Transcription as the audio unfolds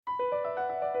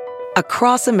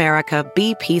Across America,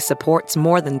 BP supports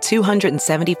more than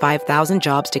 275,000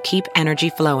 jobs to keep energy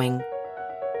flowing.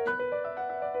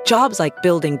 Jobs like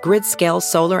building grid-scale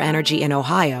solar energy in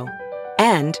Ohio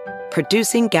and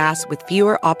producing gas with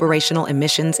fewer operational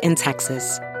emissions in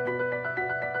Texas.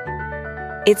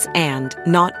 It's and,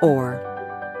 not or.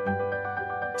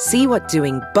 See what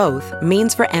doing both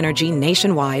means for energy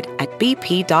nationwide at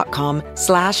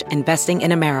bp.com/investing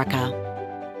in America.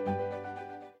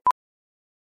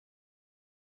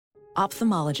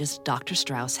 Ophthalmologist Dr.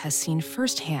 Strauss has seen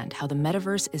firsthand how the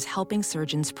metaverse is helping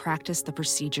surgeons practice the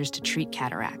procedures to treat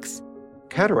cataracts.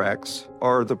 Cataracts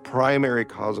are the primary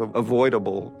cause of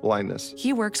avoidable blindness.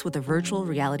 He works with a virtual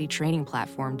reality training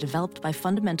platform developed by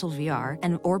Fundamental VR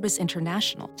and Orbis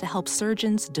International to help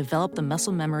surgeons develop the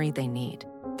muscle memory they need.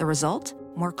 The result?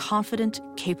 More confident,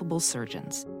 capable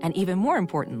surgeons. And even more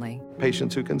importantly,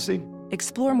 Patients who can see.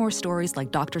 explore more stories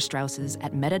like Dr. Strauss's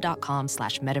at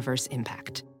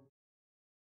meta.com/metaverseimpact.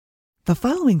 The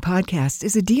following podcast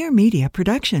is a Dear Media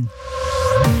production.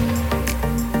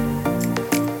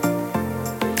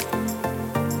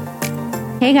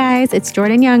 Hey guys, it's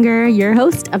Jordan Younger, your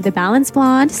host of the Balanced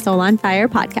Blonde Soul on Fire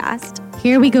podcast.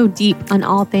 Here we go deep on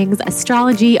all things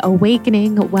astrology,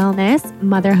 awakening, wellness,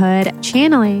 motherhood,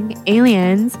 channeling,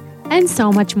 aliens, and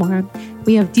so much more.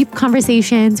 We have deep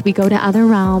conversations, we go to other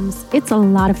realms. It's a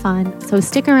lot of fun. So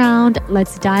stick around,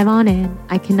 let's dive on in.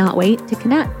 I cannot wait to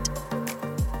connect.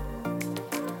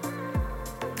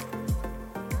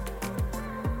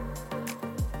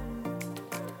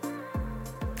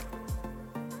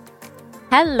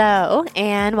 Hello,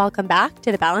 and welcome back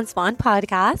to the Balanced Blonde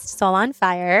podcast, Soul on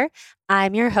Fire.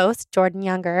 I'm your host, Jordan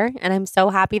Younger, and I'm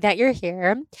so happy that you're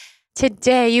here.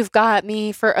 Today, you've got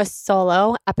me for a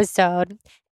solo episode,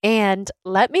 and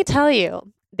let me tell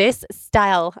you, this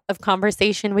style of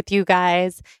conversation with you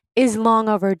guys is long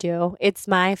overdue. It's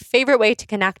my favorite way to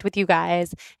connect with you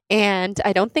guys, and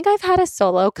I don't think I've had a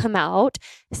solo come out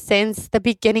since the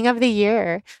beginning of the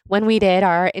year when we did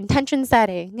our intention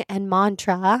setting and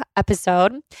mantra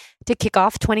episode to kick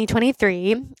off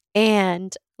 2023.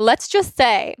 And let's just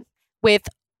say, with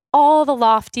all the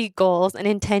lofty goals and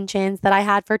intentions that I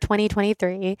had for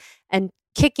 2023 and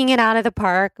kicking it out of the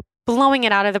park, blowing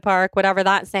it out of the park, whatever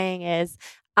that saying is,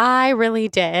 I really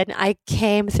did. I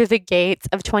came through the gates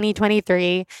of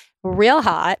 2023 real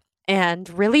hot and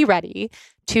really ready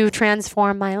to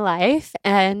transform my life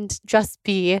and just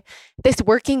be this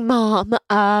working mom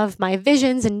of my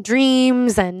visions and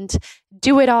dreams and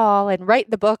do it all and write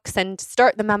the books and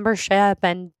start the membership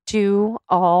and do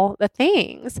all the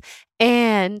things.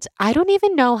 And I don't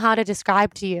even know how to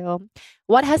describe to you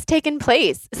what has taken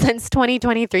place since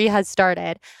 2023 has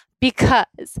started,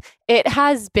 because it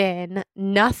has been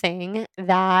nothing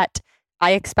that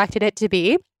I expected it to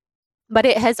be, but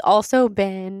it has also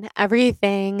been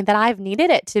everything that I've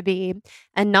needed it to be.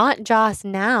 And not just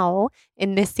now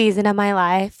in this season of my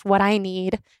life, what I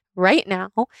need right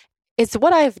now, it's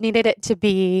what I've needed it to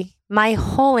be my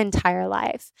whole entire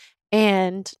life.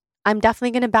 And I'm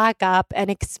definitely going to back up and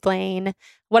explain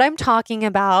what I'm talking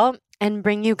about and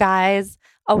bring you guys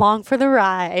along for the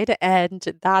ride. And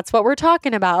that's what we're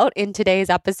talking about in today's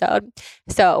episode.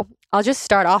 So I'll just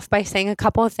start off by saying a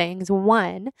couple of things.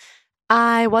 One,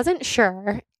 I wasn't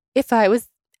sure if I was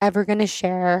ever going to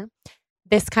share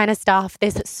this kind of stuff,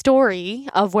 this story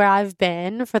of where I've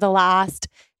been for the last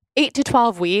 8 to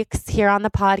 12 weeks here on the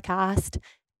podcast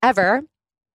ever.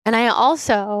 And I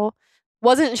also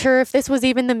wasn't sure if this was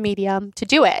even the medium to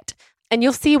do it. And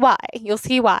you'll see why. You'll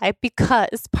see why,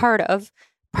 because part of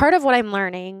what I'm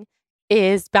learning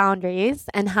is boundaries,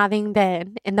 and having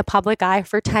been in the public eye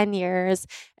for 10 years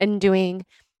and doing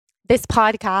this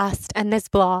podcast and this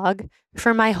blog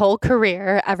for my whole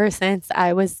career ever since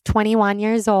I was 21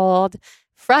 years old,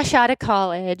 fresh out of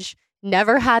college,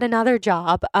 never had another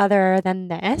job other than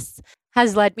this,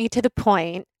 has led me to the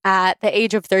point at the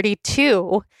age of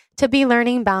 32 to be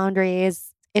learning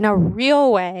boundaries in a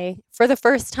real way for the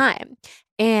first time.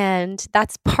 And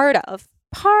that's part of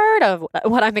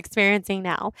what I'm experiencing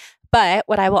now. But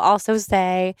what I will also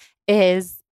say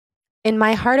is, in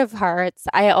my heart of hearts,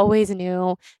 I always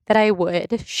knew that I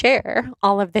would share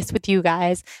all of this with you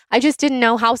guys. I just didn't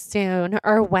know how soon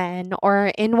or when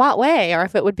or in what way, or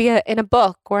if it would be in a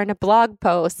book or in a blog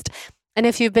post. And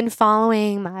if you've been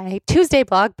following my Tuesday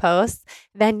blog posts,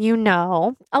 then you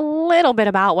know a little bit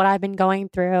about what I've been going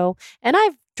through. And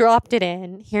I've dropped it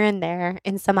in here and there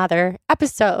in some other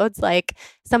episodes, like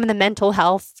some of the mental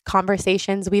health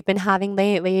conversations we've been having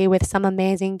lately with some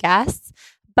amazing guests.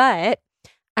 But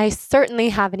I certainly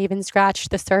haven't even scratched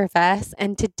the surface.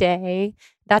 And today,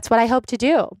 that's what I hope to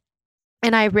do.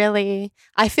 And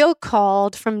I feel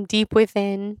called from deep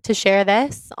within to share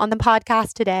this on the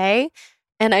podcast today.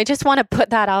 And I just want to put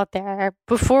that out there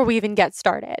before we even get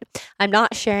started. I'm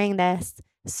not sharing this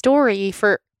story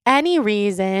for any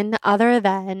reason other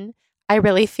than I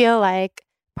really feel like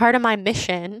part of my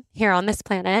mission here on this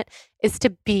planet is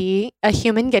to be a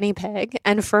human guinea pig.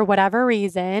 And for whatever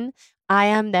reason, I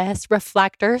am this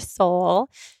reflector soul,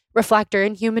 reflector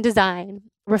in human design,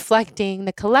 reflecting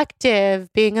the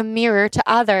collective, being a mirror to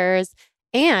others.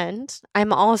 And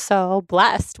I'm also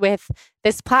blessed with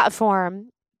this platform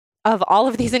of all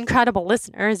of these incredible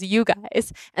listeners, you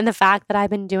guys, and the fact that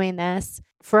I've been doing this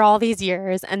for all these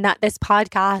years and that this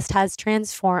podcast has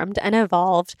transformed and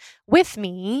evolved with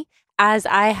me as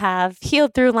I have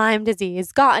healed through Lyme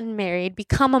disease, gotten married,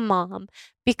 become a mom,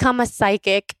 become a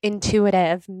psychic,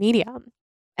 intuitive medium,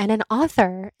 and an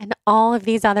author, and all of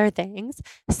these other things.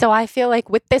 So I feel like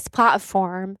with this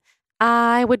platform,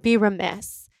 I would be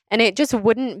remiss, and it just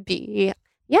wouldn't be,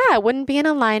 it wouldn't be in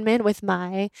alignment with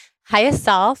my highest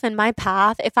self and my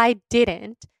path if I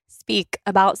didn't speak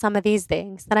about some of these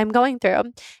things that I'm going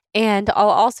through. And I'll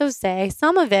also say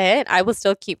some of it I will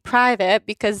still keep private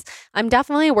because I'm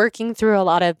definitely working through a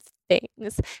lot of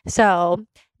things. So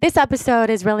this episode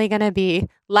is really going to be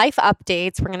life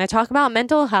updates. We're going to talk about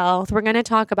mental health. We're going to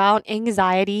talk about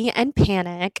anxiety and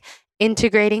panic,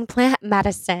 integrating plant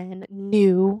medicine,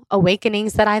 new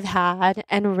awakenings that I've had,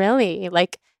 and really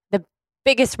like the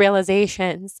biggest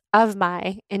realizations of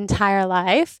my entire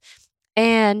life.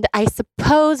 And I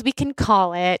suppose we can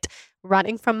call it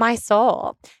running from my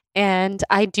soul. And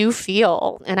I do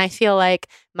feel, and I feel like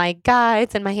my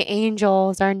guides and my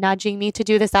angels are nudging me to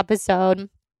do this episode.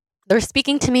 They're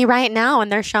speaking to me right now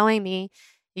and they're showing me,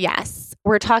 yes,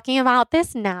 we're talking about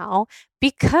this now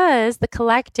because the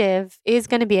collective is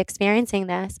going to be experiencing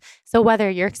this. So whether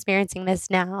you're experiencing this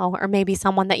now, or maybe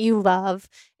someone that you love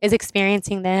is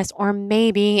experiencing this, or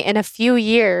maybe in a few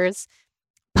years,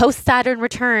 post Saturn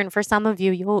return, for some of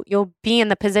you, you'll be in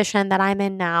the position that I'm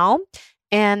in now.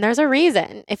 And there's a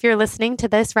reason. If you're listening to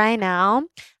this right now,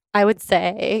 I would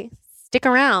say stick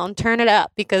around, turn it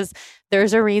up, because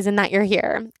there's a reason that you're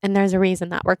here and there's a reason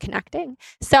that we're connecting.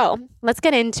 So let's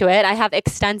get into it. I have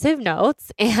extensive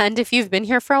notes. And if you've been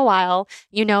here for a while,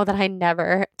 you know that I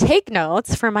never take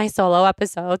notes for my solo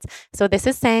episodes. So this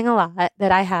is saying a lot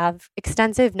that I have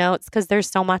extensive notes because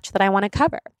there's so much that I want to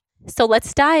cover. So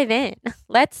let's dive in.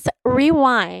 Let's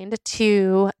rewind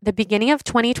to the beginning of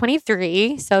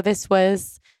 2023. So this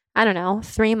was,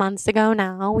 3 months ago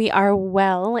now. We are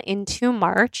well into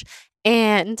March.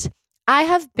 And I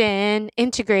have been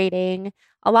integrating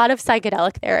a lot of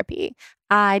psychedelic therapy.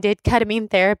 I did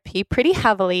ketamine therapy pretty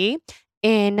heavily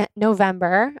in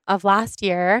November of last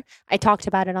year. I talked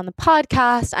about it on the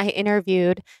podcast. I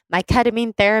interviewed my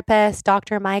ketamine therapist,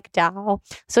 Dr. Mike Dow.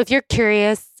 So if you're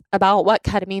curious about what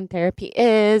ketamine therapy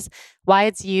is, why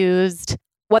it's used,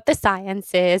 what the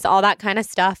science is, all that kind of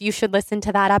stuff, you should listen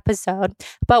to that episode.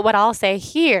 But what I'll say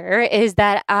here is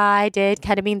that I did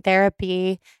ketamine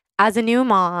therapy as a new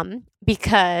mom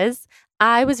because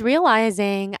I was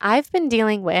realizing I've been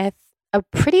dealing with a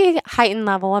pretty heightened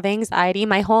level of anxiety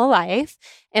my whole life.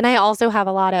 And I also have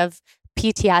a lot of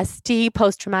PTSD,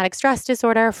 post-traumatic stress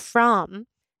disorder, from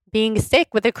being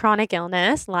sick with a chronic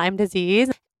illness, Lyme disease,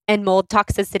 and mold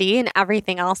toxicity and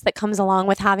everything else that comes along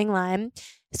with having Lyme.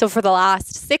 So for the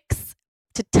last 6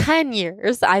 to 10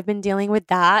 years, I've been dealing with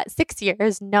that. 6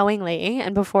 years knowingly,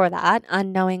 and before that,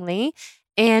 unknowingly.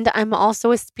 And I'm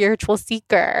also a spiritual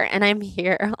seeker, and I'm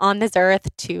here on this earth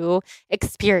to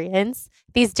experience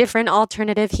these different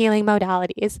alternative healing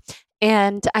modalities.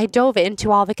 And I dove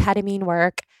into all the ketamine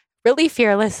work really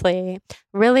fearlessly,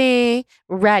 really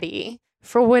ready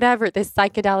for whatever this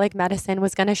psychedelic medicine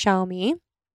was going to show me.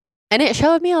 And it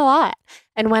showed me a lot.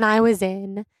 And when I was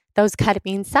in those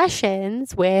ketamine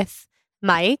sessions with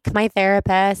Mike, my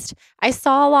therapist, I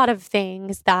saw a lot of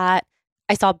things that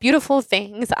I saw beautiful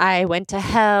things. I went to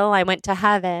hell, I went to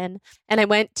heaven, and I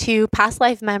went to past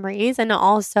life memories and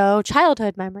also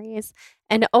childhood memories.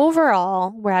 And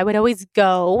overall, where I would always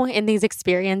go in these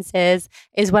experiences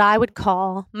is what I would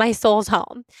call my soul's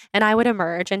home. And I would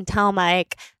emerge and tell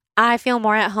Mike, I feel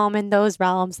more at home in those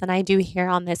realms than I do here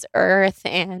on this earth.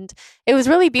 And it was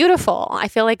really beautiful. I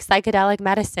feel like psychedelic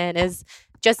medicine is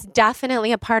just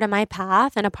definitely a part of my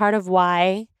path and a part of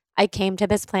why I came to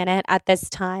this planet at this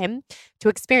time, to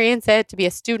experience it, to be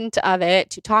a student of it,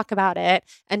 to talk about it,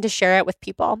 and to share it with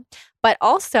people. But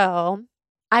also,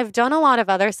 I've done a lot of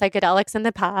other psychedelics in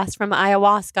the past, from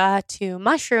ayahuasca to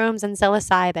mushrooms and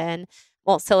psilocybin.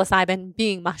 Well, psilocybin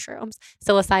being mushrooms,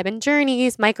 psilocybin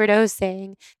journeys,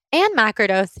 microdosing. and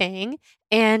macrodosing.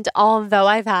 And although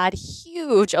I've had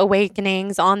huge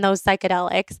awakenings on those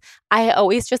psychedelics, I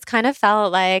always just kind of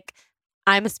felt like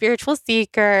I'm a spiritual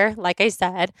seeker. Like I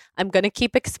said, I'm going to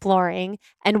keep exploring.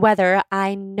 And whether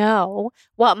I know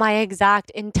what my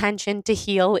exact intention to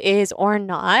heal is or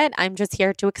not, I'm just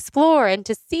here to explore and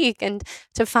to seek and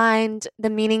to find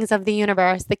the meanings of the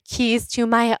universe, the keys to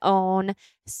my own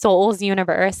soul's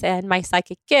universe and my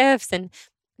psychic gifts, and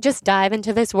just dive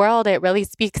into this world. It really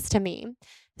speaks to me.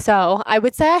 So I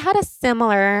would say I had a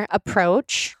similar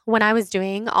approach when I was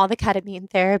doing all the ketamine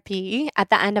therapy at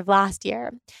the end of last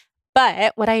year.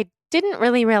 But what I didn't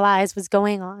really realize was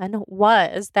going on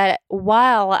was that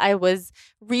while I was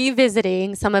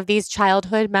revisiting some of these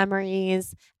childhood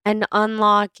memories and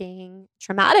unlocking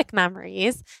traumatic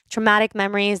memories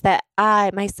that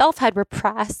I myself had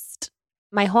repressed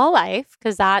my whole life,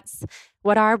 because that's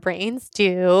what our brains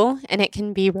do. And it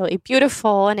can be really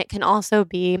beautiful. And it can also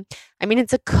be,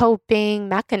 it's a coping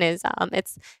mechanism.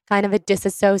 It's kind of a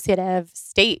disassociative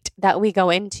state that we go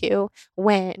into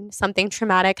when something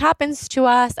traumatic happens to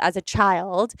us as a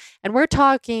child. And we're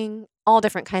talking all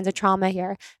different kinds of trauma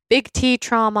here. Big T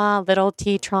trauma, little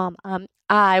t trauma.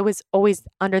 I was always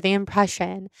under the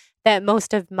impression that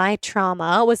most of my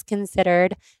trauma was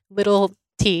considered little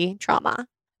t trauma,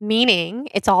 meaning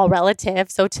it's all relative.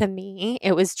 So to me,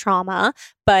 it was trauma,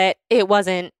 but it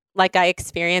wasn't like I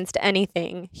experienced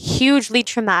anything hugely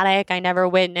traumatic. I never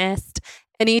witnessed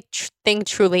anything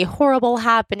truly horrible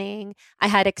happening. I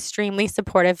had extremely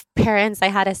supportive parents. I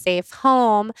had a safe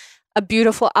home, a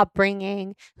beautiful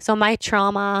upbringing. So my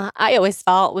trauma, I always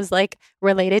felt, was like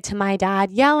related to my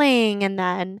dad yelling, and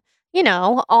then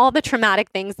all the traumatic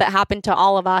things that happen to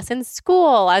all of us in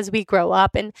school as we grow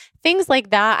up and things like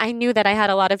that. I knew that I had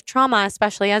a lot of trauma,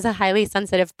 especially as a highly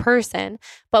sensitive person.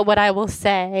 But what I will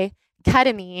say,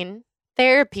 ketamine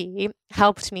therapy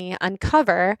helped me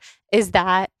uncover is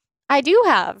that I do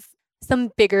have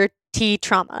some bigger T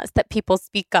traumas that people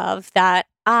speak of that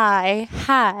I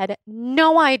had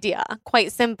no idea,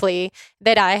 quite simply,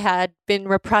 that I had been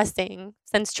repressing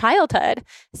since childhood,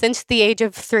 since the age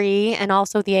of 3 and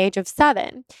also the age of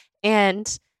 7.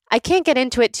 And I can't get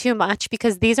into it too much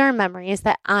because these are memories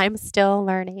that I'm still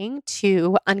learning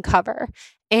to uncover.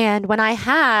 And when I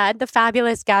had the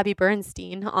fabulous Gabby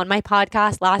Bernstein on my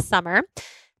podcast last summer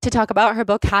to talk about her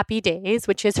book, Happy Days,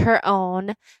 which is her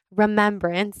own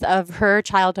remembrance of her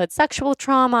childhood sexual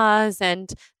traumas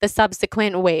and the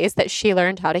subsequent ways that she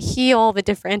learned how to heal, the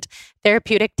different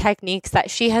therapeutic techniques that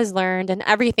she has learned, and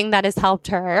everything that has helped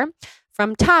her,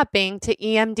 from tapping to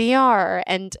EMDR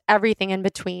and everything in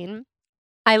between.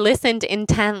 I listened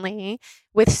intently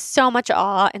with so much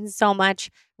awe and so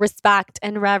much respect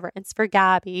and reverence for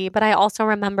Gabby, but I also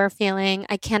remember feeling,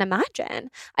 I can't imagine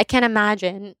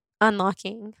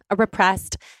unlocking a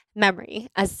repressed memory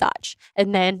as such.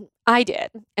 And then I did.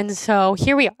 And so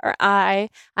here we are. I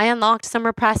unlocked some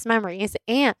repressed memories,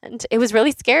 and it was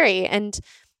really scary. And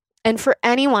for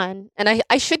anyone, and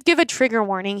I should give a trigger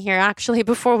warning here, actually,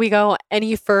 before we go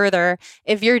any further.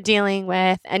 If you're dealing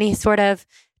with any sort of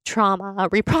trauma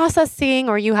reprocessing,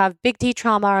 or you have big T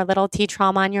trauma or little t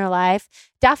trauma in your life,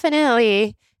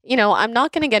 definitely, I'm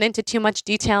not going to get into too much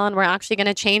detail, and we're actually going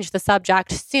to change the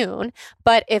subject soon.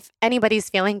 But if anybody's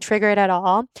feeling triggered at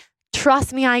all,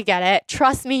 trust me, I get it.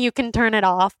 Trust me, you can turn it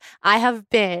off. I have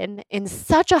been in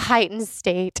such a heightened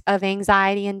state of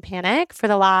anxiety and panic for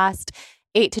the last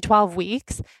 8 to 12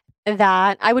 weeks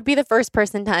that I would be the first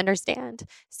person to understand.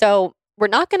 So we're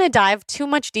not going to dive too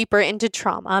much deeper into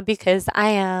trauma because I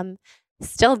am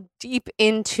still deep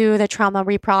into the trauma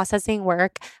reprocessing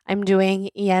work. I'm doing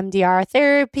EMDR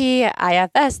therapy,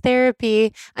 IFS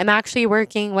therapy. I'm actually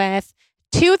working with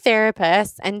 2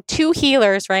 therapists and 2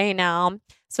 healers right now.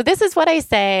 So this is what I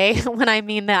say when I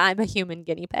mean that I'm a human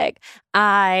guinea pig.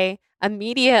 I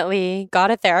immediately got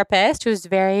a therapist who's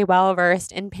very well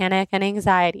versed in panic and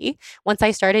anxiety. Once I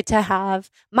started to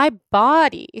have, my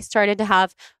body started to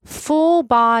have full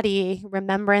body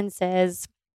remembrances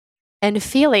and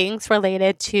feelings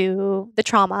related to the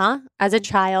trauma as a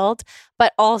child,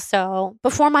 but also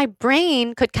before my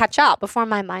brain could catch up, before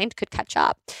my mind could catch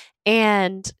up.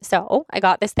 And so I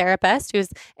got this therapist who's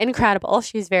incredible.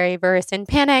 She's very versed in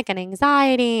panic and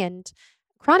anxiety and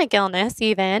chronic illness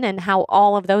even, and how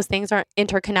all of those things are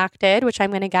interconnected, which I'm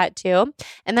going to get to.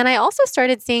 And then I also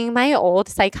started seeing my old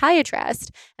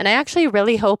psychiatrist. And I actually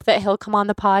really hope that he'll come on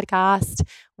the podcast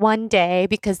one day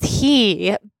because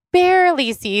he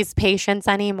barely sees patients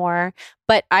anymore.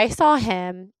 But I saw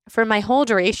him for my whole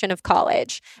duration of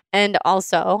college and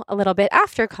also a little bit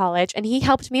after college. And he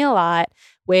helped me a lot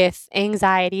with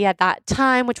anxiety at that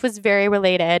time, which was very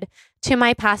related to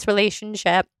my past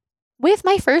relationship with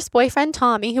my first boyfriend,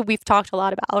 Tommy, who we've talked a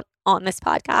lot about on this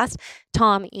podcast.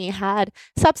 Tommy had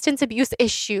substance abuse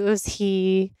issues.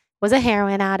 He was a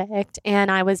heroin addict,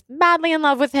 and I was madly in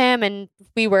love with him. And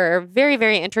we were very,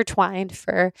 very intertwined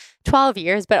for 12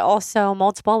 years, but also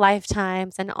multiple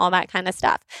lifetimes and all that kind of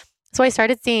stuff. So I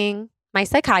started seeing my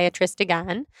psychiatrist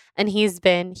again, and he's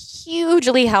been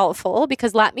hugely helpful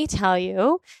because let me tell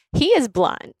you, he is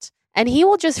blunt and he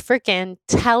will just freaking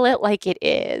tell it like it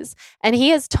is. And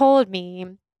he has told me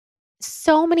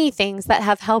so many things that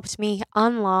have helped me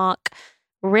unlock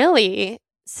really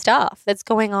stuff that's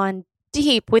going on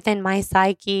deep within my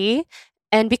psyche.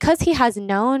 And because he has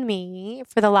known me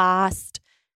for the last,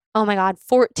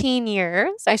 14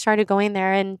 years, I started going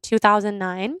there in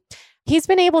 2009. He's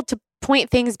been able to point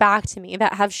things back to me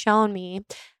that have shown me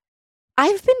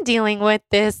I've been dealing with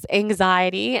this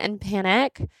anxiety and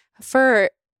panic for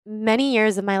many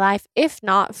years of my life, if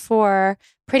not for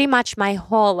pretty much my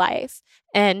whole life.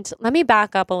 And let me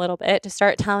back up a little bit to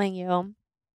start telling you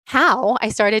how I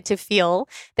started to feel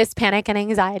this panic and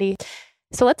anxiety.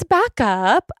 So let's back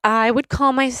up. I would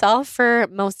call myself, for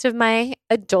most of my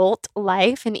adult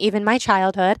life and even my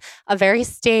childhood, a very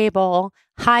stable,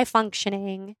 high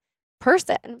functioning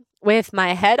person with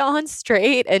my head on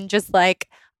straight and just like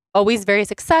always very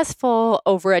successful,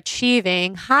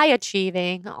 overachieving, high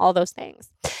achieving, all those things.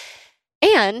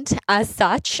 And as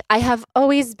such, I have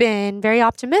always been very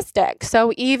optimistic.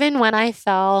 So even when I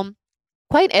fell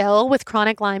quite ill with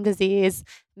chronic Lyme disease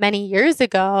many years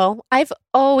ago, I've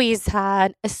always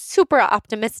had a super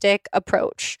optimistic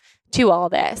approach to all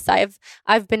this.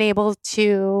 I've been able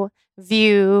to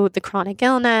view the chronic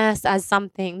illness as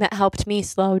something that helped me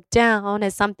slow down,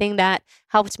 as something that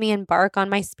helped me embark on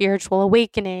my spiritual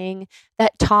awakening,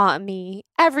 that taught me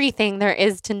everything there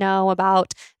is to know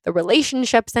about the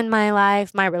relationships in my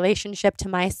life, my relationship to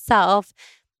myself,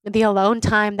 the alone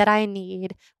time that I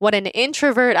need, what an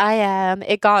introvert I am.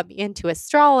 It got me into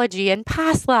astrology and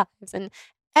past lives and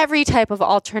every type of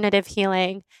alternative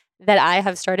healing that I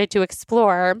have started to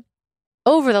explore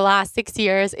over the last 6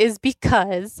 years is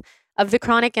because of the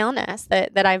chronic illness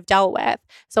that I've dealt with.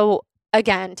 So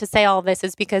again, to say all this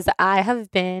is because I have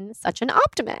been such an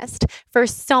optimist for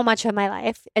so much of my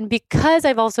life. And because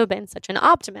I've also been such an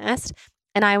optimist,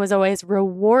 and I was always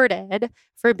rewarded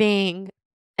for being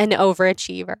an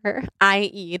overachiever,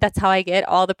 i.e., that's how I get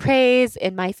all the praise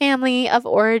in my family of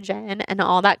origin and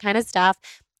all that kind of stuff,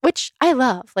 which I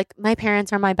love. Like, my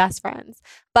parents are my best friends.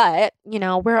 But,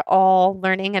 we're all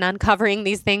learning and uncovering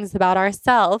these things about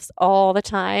ourselves all the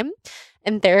time.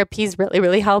 And therapy is really,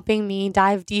 really helping me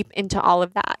dive deep into all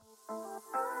of that.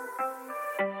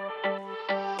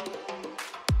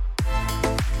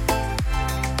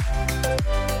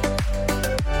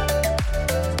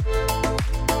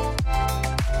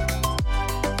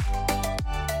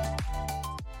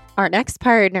 Our next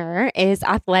partner is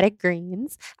Athletic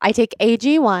Greens. I take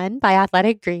AG1 by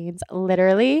Athletic Greens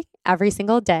literally every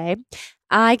single day.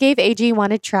 I gave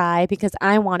AG1 a try because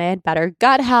I wanted better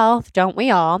gut health, don't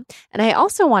we all? And I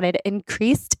also wanted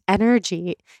increased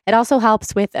energy. It also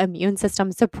helps with immune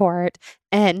system support.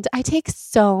 And I take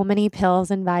so many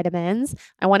pills and vitamins.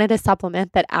 I wanted a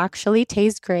supplement that actually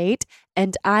tastes great.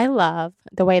 And I love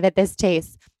the way that this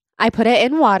tastes. I put it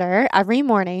in water every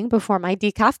morning before my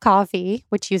decaf coffee,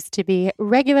 which used to be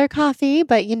regular coffee,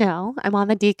 but I'm on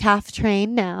the decaf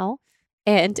train now.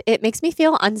 And it makes me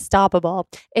feel unstoppable.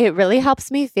 It really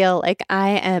helps me feel like I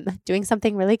am doing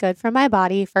something really good for my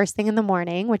body first thing in the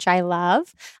morning, which I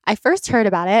love. I first heard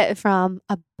about it from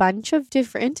a bunch of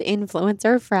different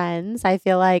influencer friends. I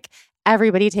feel like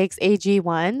everybody takes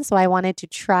AG1, so I wanted to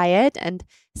try it and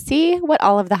see what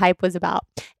all of the hype was about.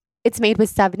 It's made with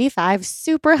 75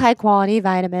 super high quality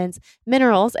vitamins,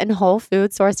 minerals, and whole food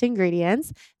sourced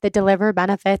ingredients that deliver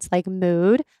benefits like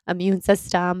mood, immune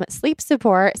system, sleep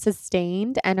support,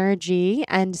 sustained energy,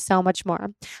 and so much more.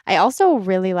 I also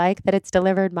really like that it's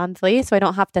delivered monthly, so I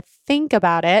don't have to think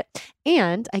about it.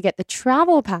 And I get the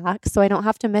travel pack, so I don't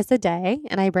have to miss a day,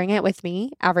 and I bring it with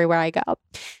me everywhere I go.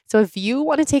 So if you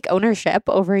want to take ownership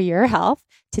over your health,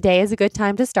 today is a good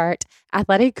time to start.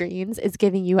 Athletic Greens is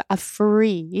giving you a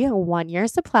free 1-year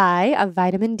supply of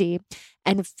vitamin D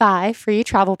and 5 free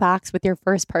travel packs with your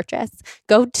first purchase.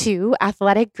 Go to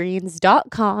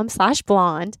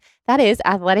athleticgreens.com/blonde. That is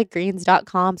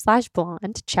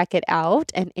athleticgreens.com/blonde. Check it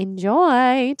out and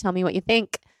enjoy. Tell me what you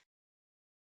think.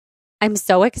 I'm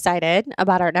so excited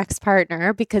about our next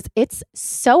partner because it's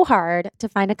so hard to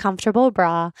find a comfortable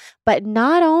bra, but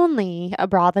not only a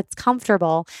bra that's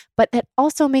comfortable, but that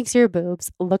also makes your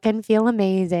boobs look and feel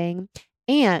amazing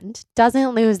and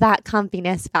doesn't lose that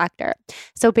comfiness factor.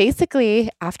 So basically,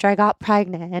 after I got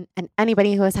pregnant, and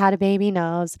anybody who has had a baby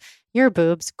knows, your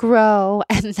boobs grow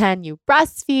and then you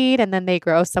breastfeed and then they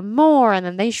grow some more and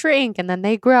then they shrink and then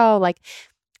they grow. Like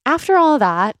after all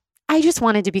that, I just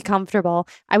wanted to be comfortable.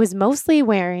 I was mostly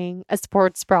wearing a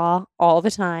sports bra all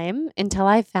the time until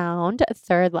I found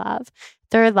Third Love.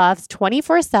 Third Love's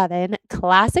 24/7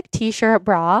 classic t-shirt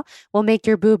bra will make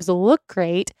your boobs look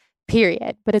great,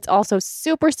 period. But it's also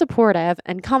super supportive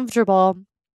and comfortable,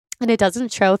 and it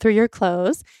doesn't show through your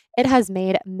clothes. It has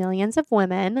made millions of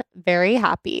women very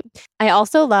happy. I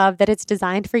also love that it's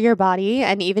designed for your body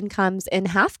and even comes in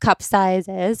half cup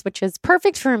sizes, which is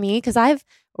perfect for me because I've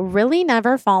really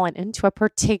never fallen into a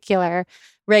particular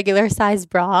regular size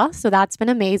bra. So that's been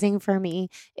amazing for me.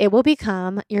 It will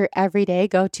become your everyday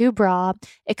go-to bra.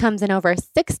 It comes in over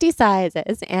 60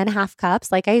 sizes and half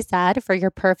cups, like I said, for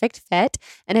your perfect fit.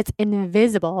 And it's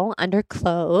invisible under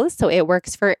clothes, so it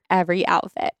works for every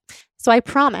outfit. So I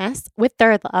promise with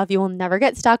Third Love, you will never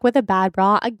get stuck with a bad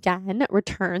bra again.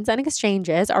 Returns and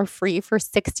exchanges are free for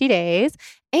 60 days,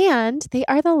 and they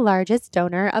are the largest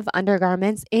donor of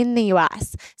undergarments in the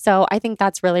US. So I think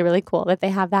that's really, really cool that they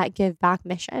have that give back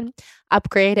mission.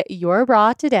 Upgrade your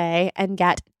bra today and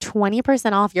get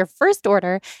 20% off your first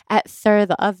order at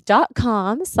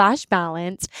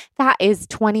thirdlove.com/balanced. That is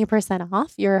 20%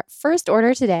 off your first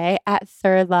order today at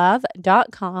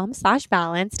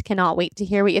thirdlove.com/balanced. Cannot wait to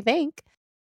hear what you think.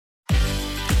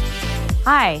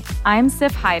 Hi, I'm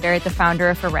Sif Hyder, the founder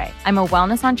of Array. I'm a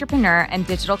wellness entrepreneur and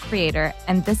digital creator,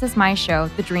 and this is my show,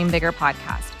 the Dream Bigger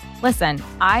podcast. Listen,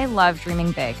 I love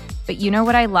dreaming big, but you know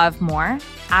what I love more?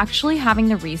 Actually having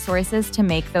the resources to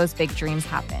make those big dreams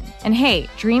happen. And hey,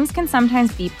 dreams can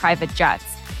sometimes be private jets,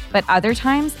 but other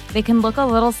times they can look a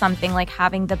little something like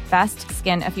having the best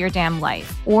skin of your damn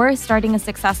life, or starting a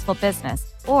successful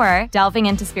business, or delving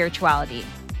into spirituality.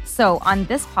 So on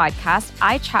this podcast,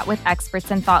 I chat with experts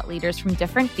and thought leaders from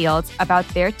different fields about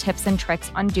their tips and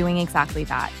tricks on doing exactly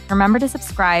that. Remember to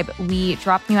subscribe. We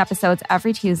drop new episodes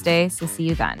every Tuesday, so see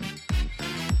you then.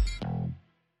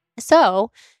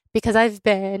 So, because I've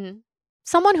been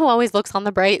someone who always looks on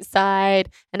the bright side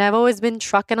and I've always been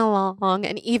trucking along,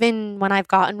 and even when I've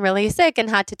gotten really sick and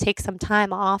had to take some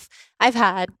time off, I've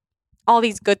had all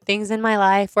these good things in my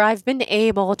life where I've been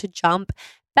able to jump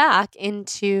back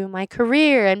into my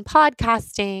career and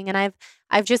podcasting, and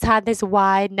I've just had this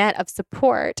wide net of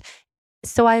support.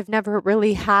 So I've never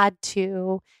really had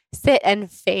to sit and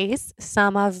face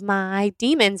some of my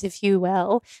demons, if you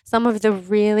will, some of the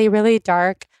really, really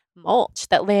dark mulch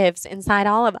that lives inside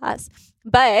all of us.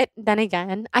 But then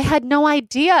again, I had no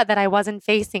idea that I wasn't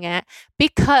facing it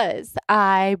because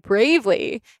I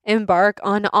bravely embark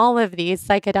on all of these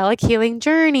psychedelic healing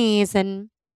journeys, and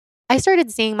I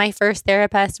started seeing my first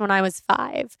therapist when I was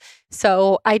 5.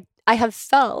 So I have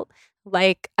felt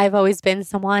like I've always been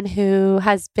someone who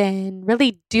has been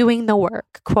really doing the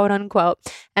work, quote unquote.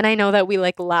 And I know that we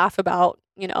like laugh about,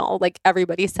 like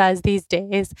everybody says these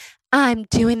days, I'm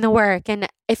doing the work. And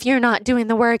if you're not doing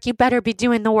the work, you better be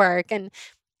doing the work. And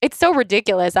it's so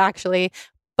ridiculous, actually.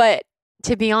 But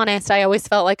to be honest, I always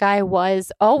felt like I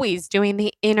was always doing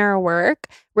the inner work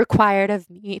required of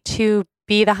me to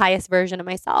be the highest version of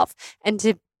myself and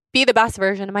to be the best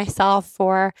version of myself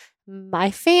for my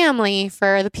family,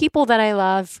 for the people that I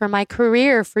love, for my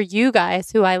career, for you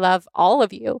guys who I love, all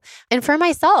of you, and for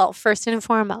myself first and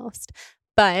foremost.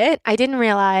 But I didn't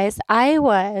realize I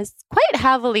was quite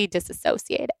heavily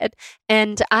disassociated.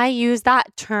 And I use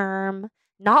that term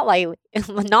not lightly.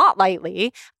 Not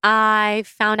lightly. I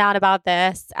found out about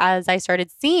this as I started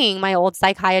seeing my old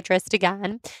psychiatrist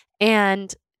again.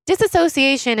 And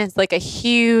disassociation is like a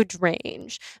huge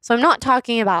range. So I'm not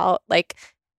talking about like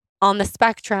on the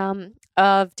spectrum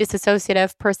of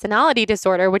dissociative personality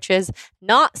disorder, which is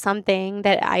not something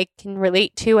that I can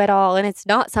relate to at all. And it's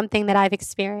not something that I've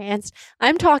experienced.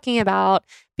 I'm talking about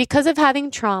because of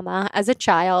having trauma as a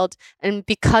child and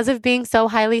because of being so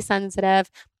highly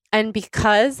sensitive and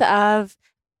because of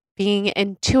being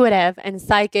intuitive and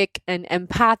psychic and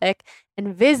empathic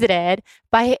and visited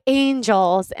by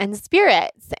angels and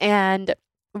spirits and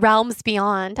realms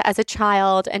beyond as a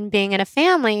child, and being in a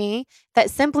family that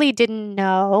simply didn't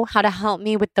know how to help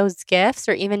me with those gifts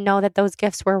or even know that those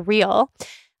gifts were real,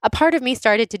 a part of me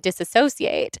started to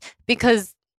disassociate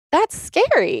because that's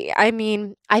scary. I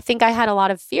mean, I think I had a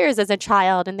lot of fears as a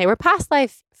child, and they were past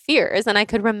life fears, and I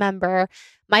could remember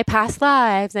my past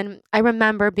lives, and I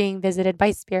remember being visited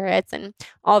by spirits and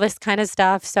all this kind of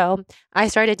stuff. So I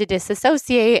started to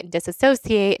disassociate and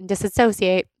disassociate and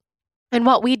disassociate. And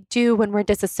what we do when we're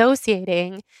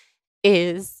disassociating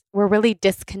is we're really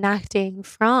disconnecting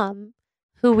from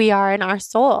who we are in our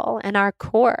soul and our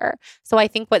core. So I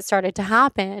think what started to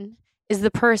happen is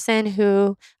the person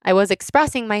who I was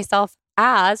expressing myself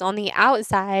as on the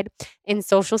outside in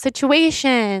social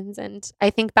situations. And I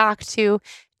think back to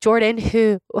Jordan,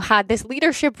 who had this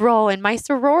leadership role in my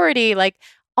sorority, like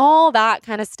all that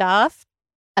kind of stuff,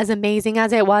 as amazing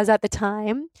as it was at the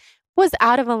time, was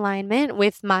out of alignment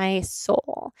with my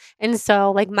soul. And so,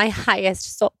 like, my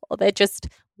highest soul that just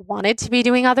wanted to be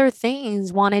doing other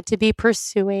things, wanted to be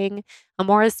pursuing a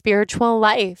more spiritual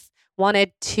life,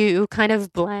 wanted to kind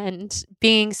of blend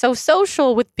being so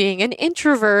social with being an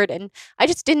introvert. And I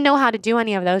just didn't know how to do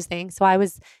any of those things. So I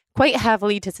was quite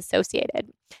heavily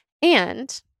disassociated.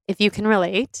 And if you can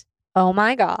relate, oh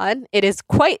my God, it is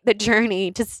quite the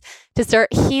journey to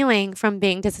start healing from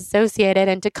being disassociated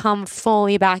and to come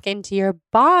fully back into your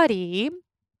body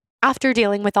after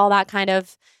dealing with all that kind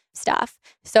of stuff.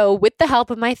 So with the help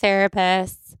of my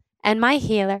therapists and my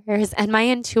healers and my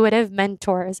intuitive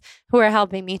mentors who are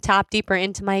helping me tap deeper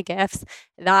into my gifts,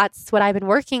 that's what I've been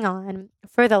working on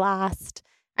for the last,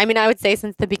 I would say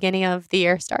since the beginning of the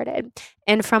year started.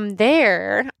 And from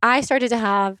there, I started to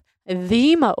have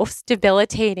the most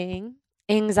debilitating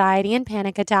anxiety and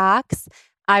panic attacks.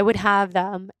 I would have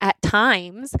them at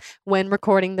times when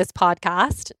recording this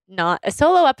podcast, not a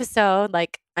solo episode.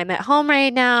 Like, I'm at home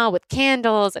right now with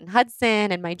candles and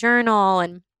Hudson and my journal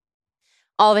and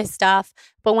all this stuff.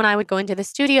 But when I would go into the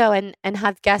studio and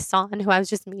have guests on who I was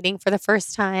just meeting for the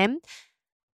first time,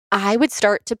 I would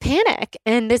start to panic.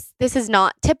 And this is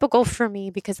not typical for me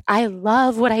because I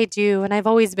love what I do. And I've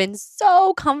always been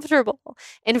so comfortable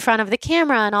in front of the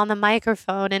camera and on the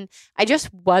microphone. And I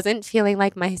just wasn't feeling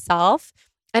like myself.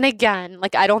 And again,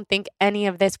 like, I don't think any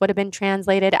of this would have been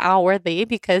translated outwardly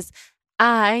because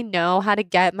I know how to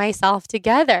get myself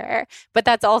together. But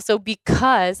that's also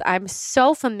because I'm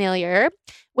so familiar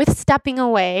with stepping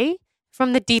away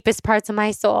from the deepest parts of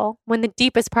my soul, when the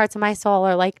deepest parts of my soul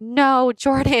are like, no,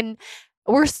 Jordan,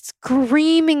 we're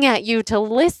screaming at you to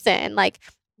listen. Like,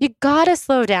 you gotta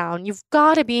slow down. You've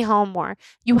gotta be home more.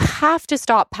 You have to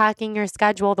stop packing your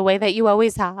schedule the way that you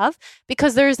always have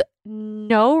because there's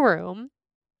no room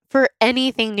for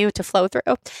anything new to flow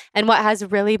through. And what has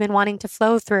really been wanting to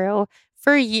flow through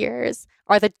for years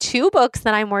are the 2 books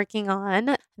that I'm working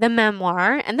on, the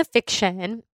memoir and the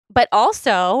fiction, but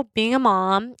also being a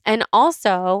mom and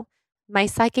also my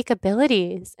psychic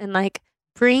abilities and like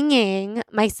bringing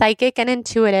my psychic and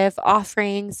intuitive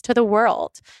offerings to the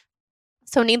world.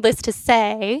 So needless to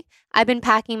say, I've been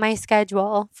packing my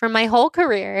schedule for my whole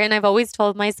career. And I've always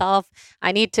told myself,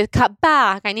 I need to cut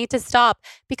back. I need to stop.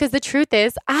 Because the truth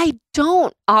is, I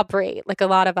don't operate like a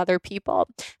lot of other people.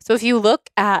 So if you look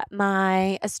at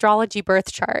my astrology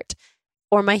birth chart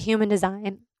or my human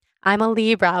design, I'm a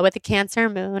Libra with a Cancer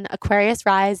moon, Aquarius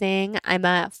rising. I'm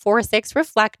a 4/6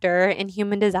 reflector in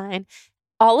human design.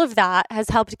 All of that has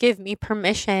helped give me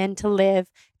permission to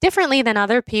live differently than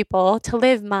other people, to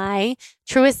live my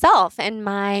truest self and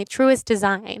my truest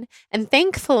design. And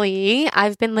thankfully,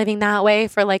 I've been living that way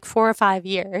for like 4 or 5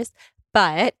 years,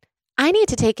 but I need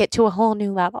to take it to a whole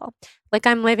new level. Like,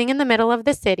 I'm living in the middle of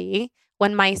the city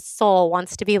when my soul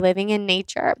wants to be living in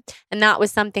nature. And that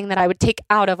was something that I would take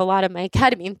out of a lot of my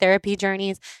ketamine therapy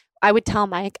journeys. I would tell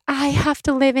Mike, I have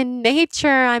to live in nature.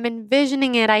 I'm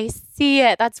envisioning it. I see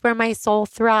it. That's where my soul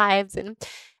thrives. And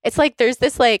it's like there's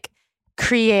this like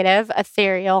creative,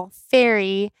 ethereal,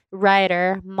 fairy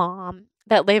writer mom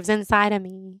that lives inside of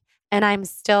me. And I'm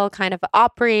still kind of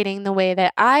operating the way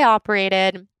that I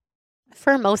operated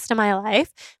for most of my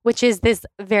life, which is this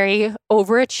very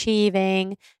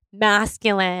overachieving,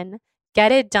 masculine,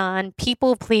 get it done,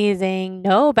 people pleasing,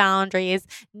 no boundaries,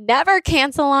 never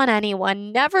cancel on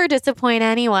anyone, never disappoint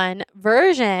anyone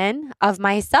version of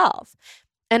myself.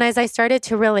 And as I started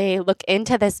to really look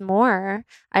into this more,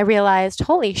 I realized,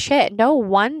 holy shit, no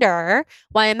wonder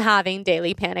why I'm having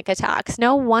daily panic attacks.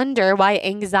 No wonder why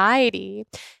anxiety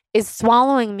is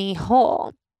swallowing me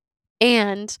whole.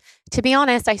 And to be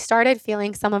honest, I started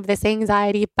feeling some of this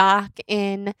anxiety back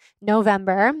in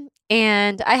November.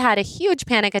 And I had a huge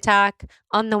panic attack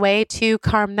on the way to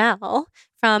Carmel,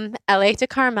 from LA to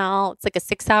Carmel. It's like a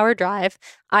 6-hour drive.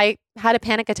 I had a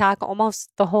panic attack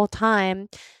almost the whole time.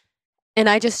 And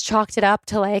I just chalked it up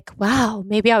to like, wow,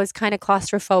 maybe I was kind of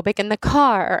claustrophobic in the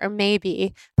car, or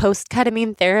maybe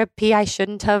post-ketamine therapy, I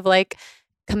shouldn't have like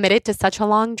committed to such a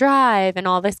long drive and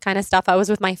all this kind of stuff. I was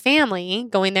with my family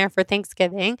going there for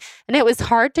Thanksgiving, and it was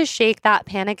hard to shake that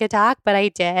panic attack, but I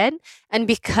did. And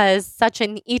because such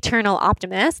an eternal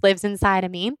optimist lives inside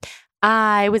of me,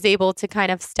 I was able to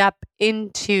kind of step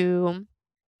into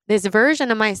this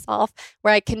version of myself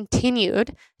where I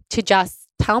continued to just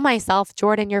tell myself,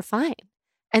 Jordan, you're fine.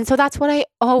 And so that's what I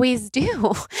always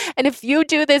do. And if you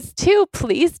do this too,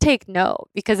 please take note,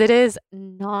 because it is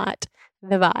not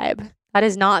the vibe. That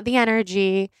is not the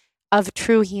energy of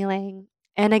true healing.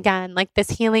 And again, like,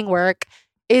 this healing work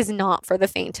is not for the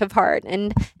faint of heart.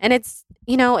 And it's,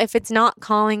 if it's not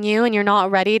calling you and you're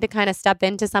not ready to kind of step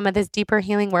into some of this deeper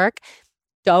healing work,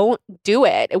 don't do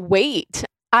it. Wait.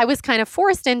 I was kind of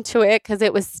forced into it because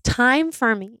it was time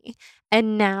for me.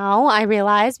 And now I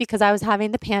realize, because I was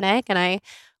having the panic and I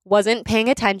wasn't paying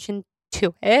attention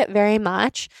to it very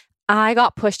much, I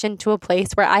got pushed into a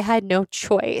place where I had no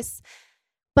choice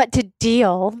but to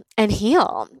deal and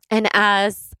heal. And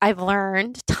as I've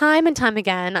learned time and time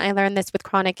again, I learned this with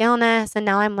chronic illness, and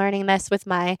now I'm learning this with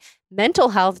my mental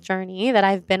health journey that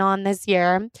I've been on this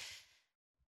year.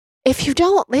 If you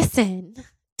don't listen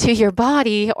to your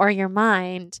body or your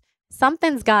mind,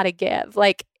 something's got to give.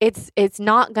 Like, it's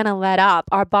not going to let up.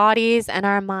 Our bodies and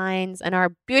our minds and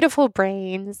our beautiful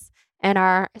brains and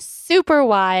our super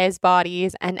wise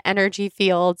bodies and energy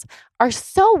fields are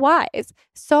so wise,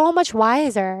 so much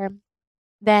wiser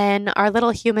than our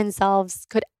little human selves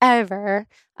could ever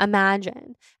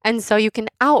imagine. And so you can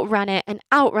outrun it and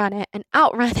outrun it and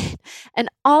outrun it. And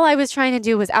all I was trying to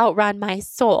do was outrun my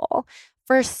soul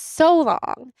for so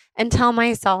long and tell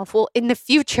myself, well, in the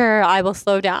future, I will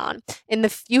slow down. In the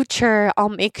future, I'll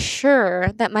make sure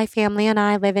that my family and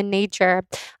I live in nature.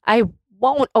 I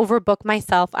won't overbook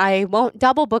myself. I won't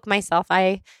double book myself.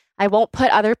 I won't put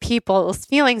other people's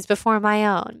feelings before my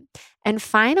own. And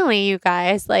finally, you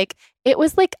guys, like, it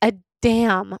was like a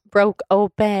dam broke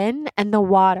open and the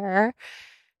water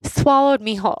swallowed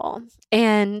me whole.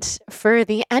 And for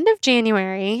the end of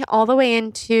January, all the way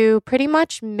into pretty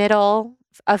much middle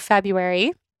of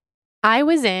February, I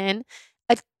was in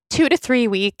a 2 to 3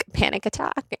 week panic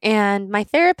attack. And my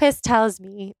therapist tells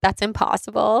me that's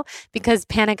impossible, because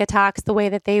panic attacks, the way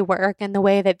that they work and the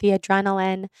way that the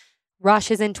adrenaline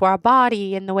rushes into our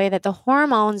body and the way that the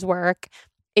hormones work,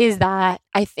 is that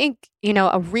I think,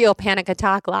 a real panic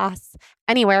attack lasts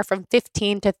anywhere from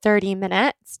 15 to 30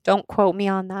 minutes. Don't quote me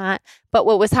on that. But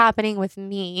what was happening with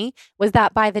me was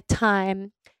that by the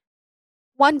time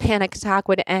one panic attack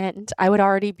would end, I would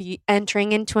already be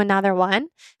entering into another one.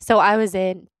 So I was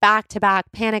in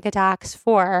back-to-back panic attacks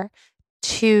for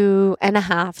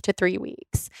 2.5 to 3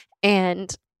 weeks.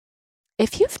 And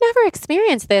if you've never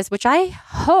experienced this, which I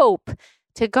hope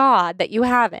to God that you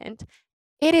haven't,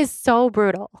 it is so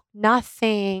brutal.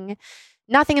 Nothing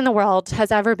in the world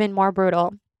has ever been more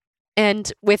brutal.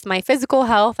 And with my physical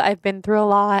health, I've been through a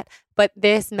lot, but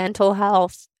this mental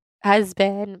health has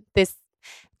been this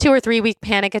 2 or 3 week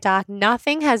panic attack.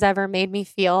 Nothing has ever made me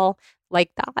feel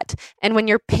like that. And when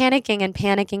you're panicking and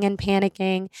panicking and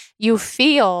panicking, you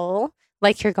feel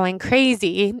like you're going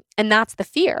crazy. And that's the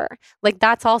fear. Like,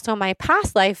 that's also my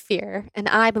past life fear. And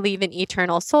I believe in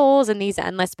eternal souls and these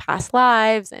endless past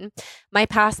lives. And my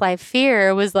past life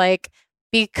fear was like,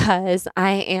 because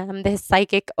I am this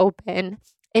psychic, open,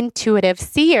 intuitive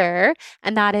seer,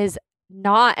 and that is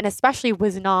not, and especially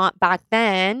was not back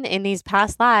then in these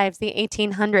past lives, the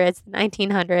 1800s, the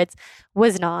 1900s,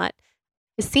 was not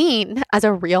seen as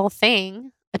a real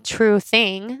thing, a true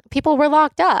thing. People were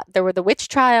locked up. There were the witch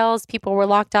trials. People were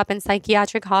locked up in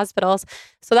psychiatric hospitals.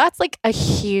 So that's like a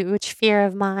huge fear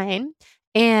of mine.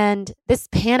 And this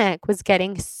panic was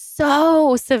getting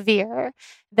so severe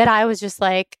that I was just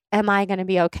like, am I going to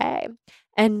be okay?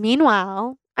 And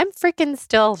meanwhile, I'm freaking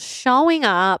still showing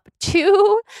up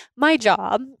to my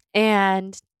job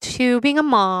and to being a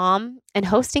mom and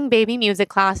hosting baby music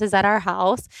classes at our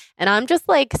house. And I'm just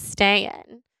like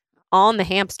staying on the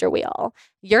hamster wheel.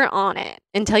 You're on it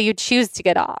until you choose to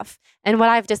get off. And what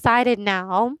I've decided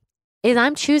now is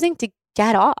I'm choosing to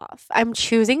get off. I'm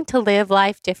choosing to live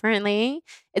life differently.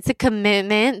 It's a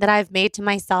commitment that I've made to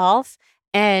myself,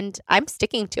 and I'm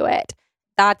sticking to it.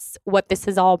 That's what this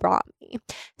has all brought me.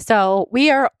 So we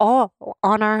are all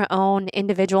on our own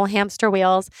individual hamster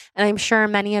wheels. And I'm sure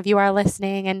many of you are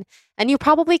listening and you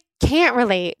probably can't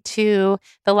relate to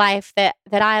the life that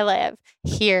I live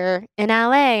here in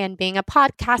LA and being a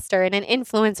podcaster and an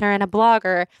influencer and a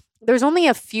blogger. There's only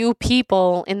a few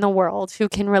people in the world who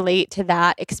can relate to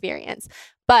that experience.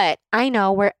 But I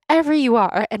know wherever you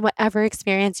are and whatever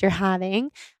experience you're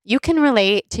having, you can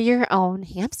relate to your own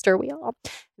hamster wheel.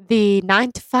 The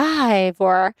 9 to 5,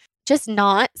 or just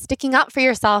not sticking up for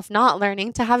yourself, not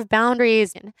learning to have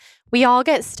boundaries. And we all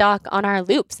get stuck on our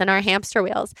loops and our hamster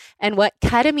wheels. And what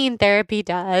ketamine therapy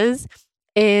does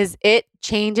is it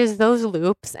changes those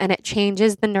loops and it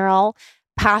changes the neural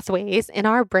pathways in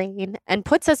our brain and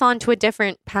puts us onto a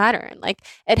different pattern. Like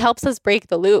it helps us break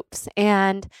the loops.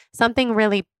 And something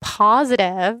really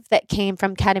positive that came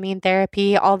from ketamine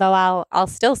therapy, although I'll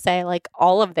still say like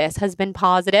all of this has been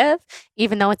positive,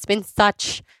 even though it's been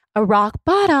such a rock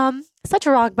bottom.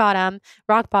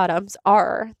 Rock bottoms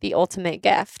are the ultimate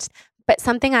gift. But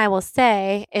something I will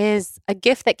say is a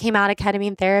gift that came out of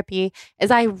ketamine therapy is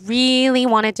I really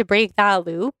wanted to break that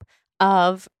loop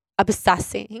of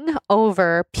obsessing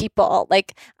over people.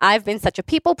 Like I've been such a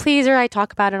people pleaser. I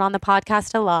talk about it on the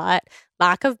podcast a lot.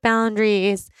 Lack of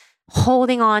boundaries,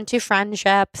 holding on to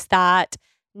friendships that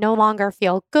no longer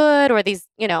feel good, or these,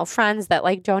 friends that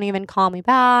like don't even call me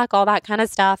back, all that kind of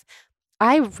stuff.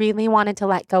 I really wanted to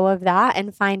let go of that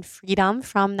and find freedom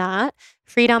from that.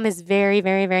 Freedom is very,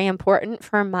 very, very important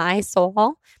for my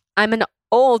soul. I'm an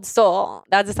old soul.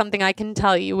 That's something I can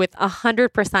tell you with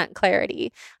 100%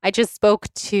 clarity. I just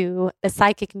spoke to the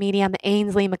psychic medium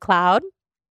Ainsley McLeod.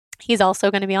 He's also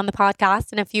going to be on the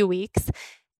podcast in a few weeks.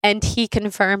 And he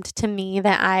confirmed to me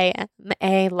that I am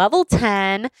a level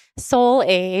 10 soul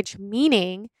age,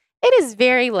 meaning it is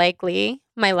very likely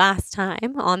my last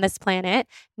time on this planet.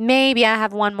 Maybe I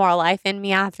have one more life in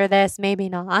me after this, maybe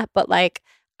not, but like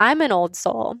I'm an old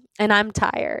soul and I'm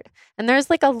tired. And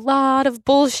there's like a lot of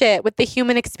bullshit with the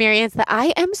human experience that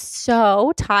I am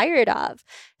so tired of.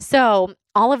 So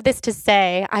all of this to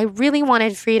say, I really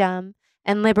wanted freedom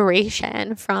and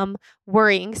liberation from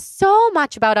worrying so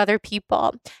much about other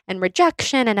people and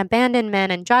rejection and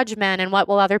abandonment and judgment and what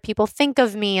will other people think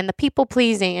of me and the people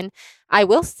pleasing. And I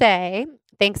will say,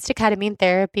 thanks to ketamine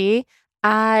therapy,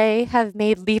 I have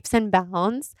made leaps and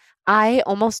bounds. I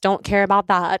almost don't care about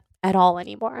that at all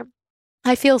anymore.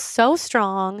 I feel so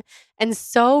strong and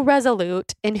so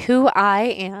resolute in who I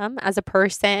am as a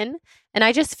person. And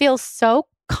I just feel so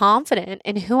confident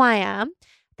in who I am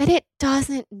that it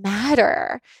doesn't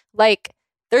matter. Like,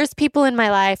 there's people in my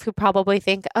life who probably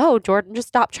think, oh, Jordan just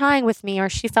stopped trying with me, or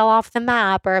she fell off the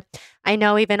map. Or I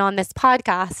know even on this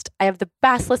podcast, I have the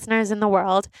best listeners in the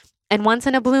world. And once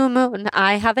in a blue moon,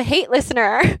 I have a hate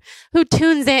listener who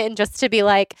tunes in just to be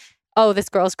like, oh, this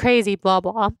girl's crazy, blah,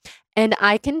 blah. And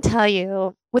I can tell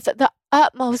you with the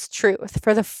utmost truth,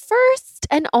 for the first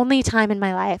and only time in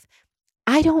my life,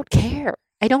 I don't care.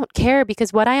 I don't care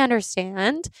because what I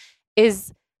understand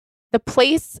is the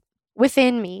place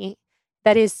within me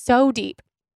that is so deep,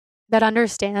 that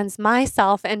understands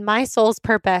myself and my soul's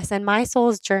purpose and my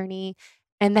soul's journey,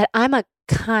 and that I'm a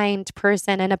kind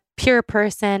person and a pure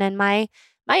person, and my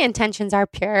intentions are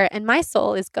pure and my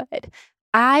soul is good.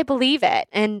 I believe it,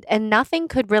 and nothing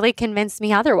could really convince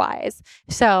me otherwise.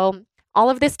 So all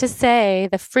of this to say,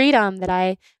 the freedom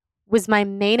that was my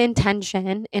main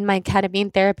intention in my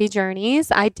ketamine therapy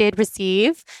journeys, I did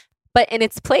receive. But in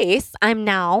its place, I'm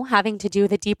now having to do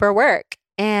the deeper work.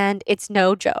 And it's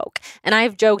no joke. And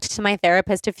I've joked to my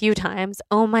therapist a few times,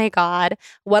 oh my God,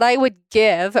 what I would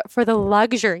give for the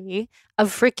luxury of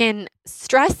freaking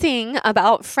stressing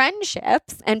about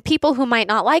friendships and people who might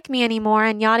not like me anymore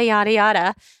and yada, yada,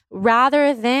 yada,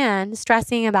 rather than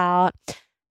stressing about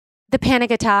the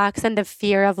panic attacks and the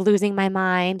fear of losing my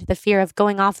mind, the fear of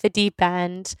going off the deep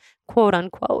end, quote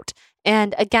unquote.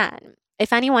 And again,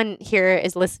 if anyone here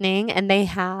is listening and they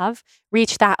have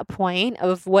reached that point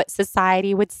of what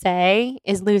society would say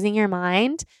is losing your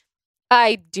mind,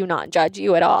 I do not judge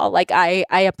you at all. Like I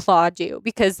applaud you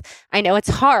because I know it's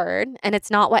hard and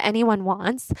it's not what anyone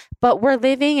wants, but we're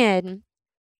living in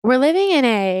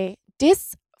a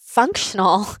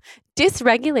dysfunctional,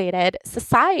 dysregulated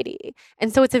society.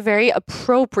 And so it's a very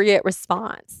appropriate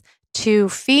response to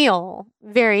feel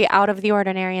very out of the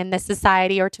ordinary in this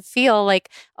society, or to feel like,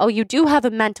 oh, you do have a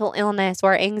mental illness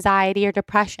or anxiety or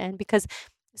depression, because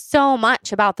so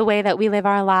much about the way that we live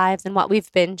our lives and what we've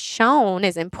been shown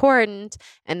is important,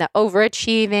 and the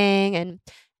overachieving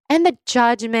and the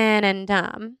judgment and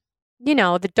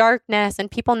the darkness and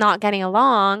people not getting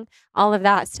along, all of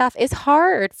that stuff is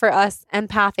hard for us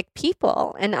empathic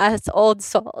people and us old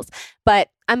souls. But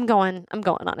I'm going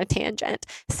on a tangent.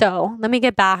 So let me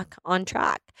get back on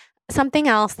track. Something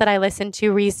else that I listened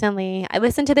to recently, I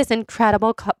listened to this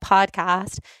incredible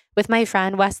podcast with my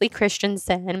friend Wesley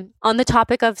Christensen on the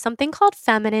topic of something called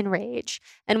feminine rage.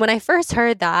 And when I first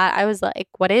heard that, I was like,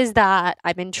 what is that?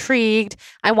 I'm intrigued.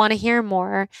 I want to hear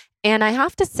more. And I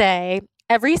have to say,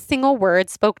 every single word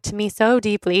spoke to me so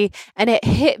deeply, and it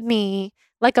hit me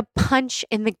like a punch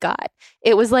in the gut.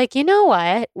 It was like, you know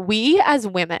what? We as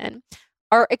women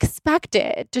are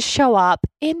expected to show up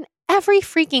in every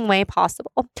freaking way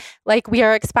possible. Like, we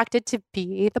are expected to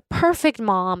be the perfect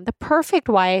mom, the perfect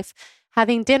wife,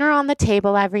 having dinner on the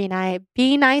table every night.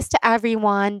 Be nice to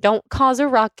everyone. Don't cause a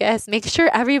ruckus. Make sure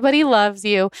everybody loves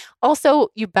you. Also,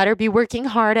 you better be working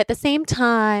hard at the same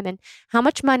time. And how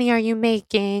much money are you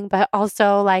making? But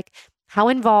also, like, how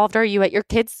involved are you at your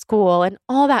kid's school and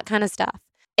all that kind of stuff.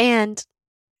 And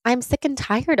I'm sick and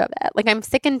tired of it. Like, I'm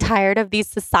sick and tired of these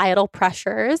societal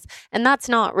pressures. And that's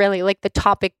not really like the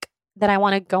topic that I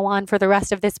want to go on for the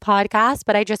rest of this podcast,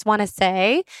 but I just want to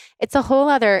say it's a whole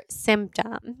other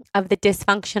symptom of the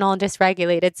dysfunctional and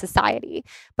dysregulated society.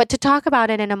 But to talk about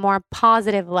it in a more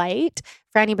positive light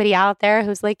for anybody out there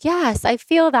who's like, yes, I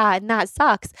feel that and that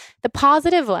sucks. The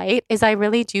positive light is I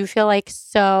really do feel like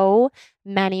so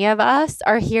many of us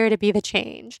are here to be the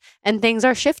change and things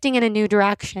are shifting in a new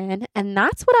direction. And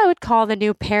that's what I would call the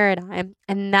new paradigm.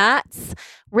 And that's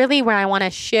really where I want to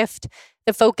shift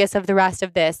the focus of the rest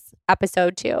of this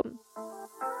episode too.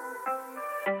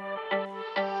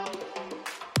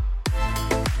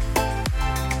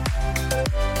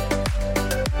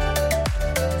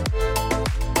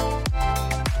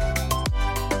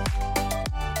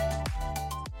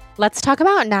 Let's talk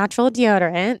about natural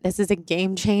deodorant. This is a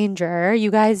game changer.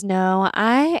 You guys know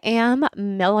I am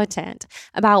militant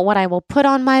about what I will put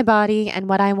on my body and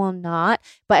what I will not,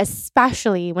 but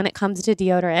especially when it comes to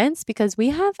deodorants, because we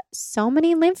have so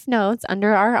many lymph nodes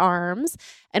under our arms.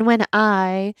 And when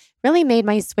I really made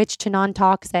my switch to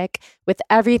non-toxic with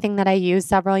everything that I used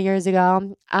several years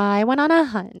ago, I went on a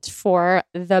hunt for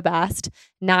the best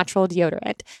natural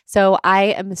deodorant. So I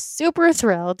am super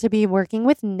thrilled to be working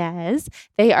with Nez.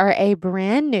 They are a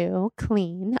brand new,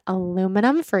 clean,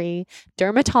 aluminum-free,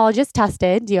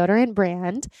 dermatologist-tested deodorant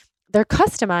brand. They're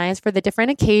customized for the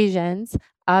different occasions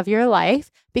of your life,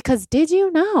 because did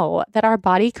you know that our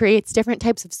body creates different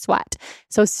types of sweat?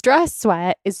 So stress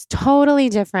sweat is totally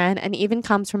different and even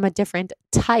comes from a different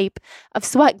type of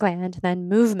sweat gland than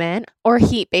movement or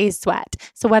heat-based sweat.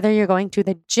 So whether you're going to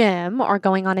the gym or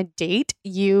going on a date,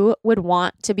 you would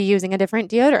want to be using a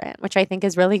different deodorant, which I think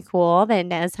is really cool that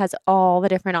Nez has all the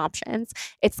different options.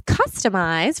 It's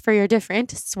customized for your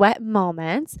different sweat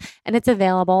moments, and it's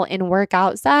available in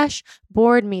workout sesh,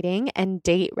 board meeting, and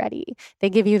date ready.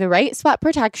 They give you the right sweat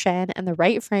protection and the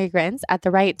right fragrance at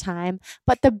the right time.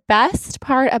 But the best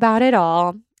part about it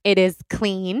all, it is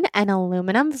clean and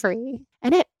aluminum free,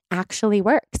 and it actually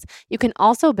works. You can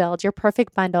also build your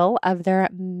perfect bundle of their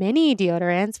mini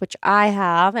deodorants, which I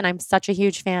have and I'm such a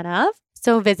huge fan of.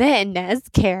 So visit Nez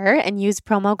Care and use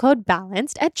promo code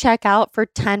BALANCED at checkout for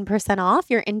 10%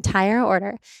 off your entire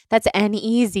order. That's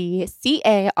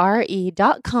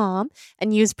NEZCARE.com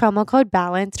and use promo code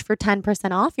BALANCED for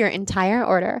 10% off your entire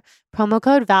order. Promo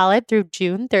code valid through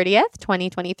June 30th,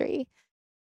 2023.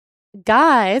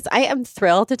 Guys, I am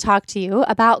thrilled to talk to you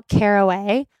about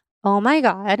Caraway. Oh my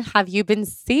God, have you been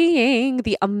seeing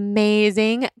the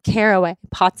amazing Caraway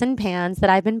pots and pans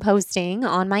that I've been posting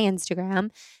on my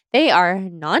Instagram? They are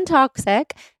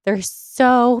non-toxic. They're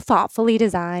so thoughtfully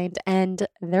designed and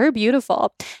they're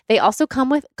beautiful. They also come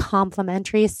with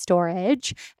complimentary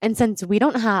storage. And since we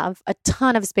don't have a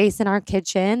ton of space in our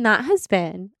kitchen, that has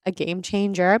been a game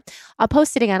changer. I'll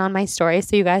post it again on my story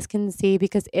so you guys can see,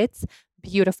 because it's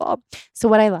beautiful. So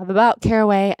what I love about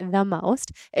Caraway the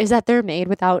most is that they're made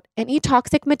without any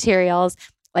toxic materials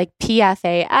like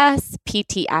PFAS,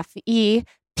 PTFE,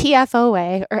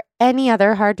 PFOA, or any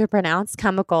other hard to pronounce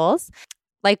chemicals.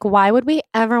 Like, why would we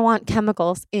ever want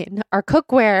chemicals in our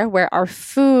cookware where our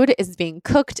food is being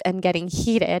cooked and getting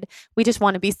heated? We just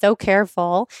want to be so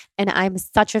careful. And I'm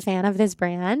such a fan of this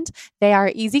brand. They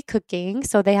are easy cooking,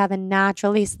 so they have a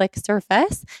naturally slick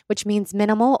surface, which means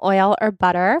minimal oil or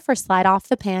butter for slide off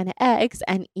the pan eggs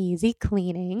and easy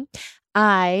cleaning.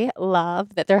 I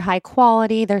love that they're high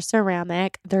quality, they're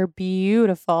ceramic, they're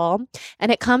beautiful,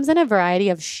 and it comes in a variety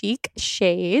of chic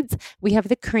shades. We have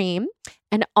the cream,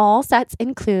 and all sets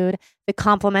include the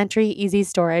complimentary easy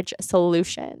storage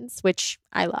solutions, which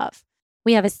I love.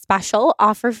 We have a special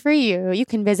offer for you. You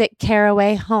can visit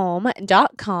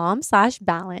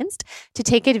carawayhome.com/balanced to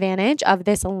take advantage of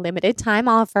this limited time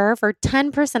offer for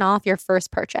 10% off your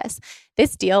first purchase.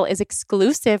 This deal is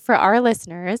exclusive for our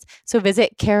listeners, so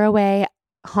visit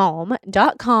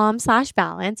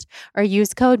carawayhome.com/balanced or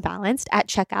use code BALANCED at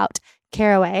checkout.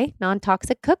 Caraway,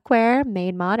 non-toxic cookware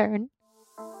made modern.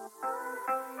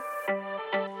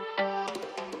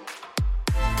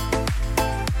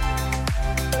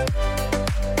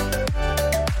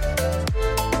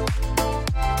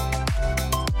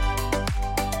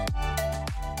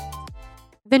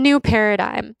 The new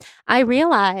paradigm. I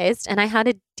realized, and I had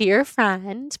a dear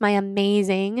friend, my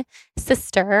amazing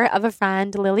sister of a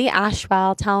friend, Lily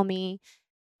Ashwell, tell me,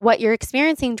 what you're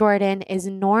experiencing, Jordan, is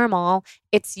normal.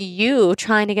 It's you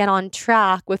trying to get on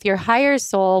track with your higher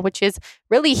soul, which is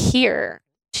really here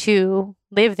to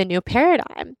live the new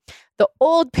paradigm. The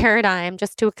old paradigm,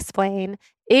 just to explain,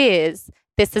 is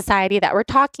this society that we're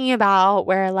talking about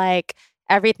where like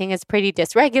everything is pretty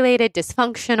dysregulated,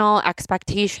 dysfunctional,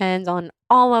 expectations on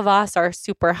all of us are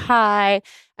super high.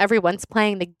 Everyone's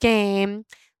playing the game.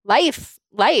 Life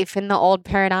in the old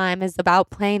paradigm is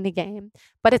about playing the game,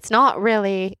 but it's not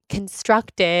really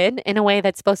constructed in a way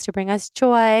that's supposed to bring us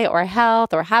joy or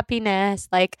health or happiness.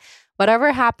 Like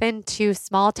whatever happened to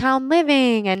small town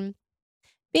living and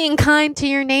being kind to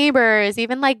your neighbors,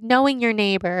 even like knowing your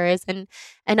neighbors, and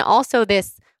also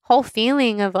this whole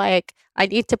feeling of like, I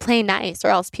need to play nice or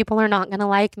else people are not going to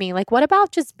like me. Like, what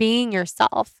about just being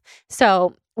yourself?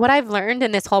 So what I've learned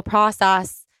in this whole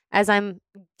process as I'm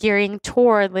gearing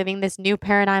toward living this new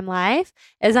paradigm life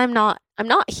is I'm not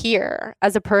here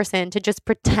as a person to just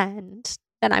pretend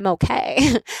that I'm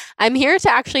okay. I'm here to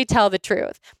actually tell the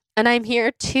truth. And I'm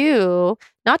here to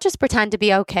not just pretend to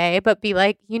be okay, but be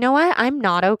like, you know what? I'm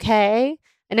not okay.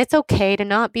 And it's okay to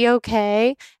not be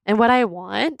okay. And what I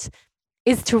want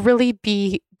is to really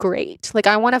be great. Like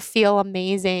I want to feel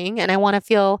amazing and I want to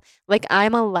feel like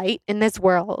I'm a light in this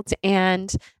world.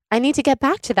 And I need to get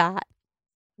back to that.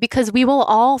 Because we will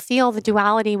all feel the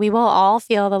duality. We will all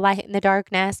feel the light and the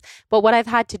darkness. But what I've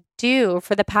had to do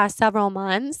for the past several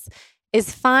months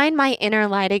is find my inner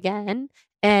light again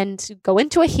and go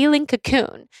into a healing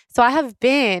cocoon. So I have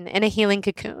been in a healing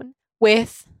cocoon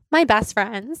with my best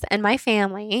friends and my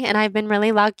family. And I've been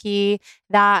really lucky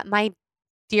that my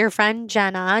dear friend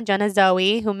Jenna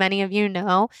Zoe, who many of you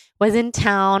know, was in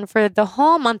town for the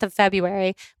whole month of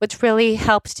February, which really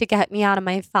helped to get me out of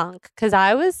my funk because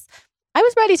I was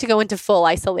ready to go into full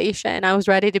isolation. I was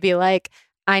ready to be like,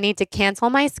 I need to cancel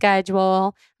my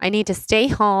schedule. I need to stay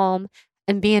home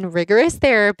and be in rigorous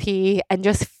therapy and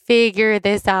just figure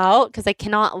this out because I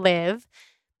cannot live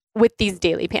with these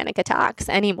daily panic attacks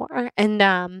anymore. And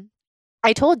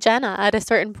I told Jenna at a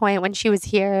certain point when she was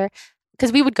here,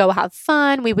 because we would go have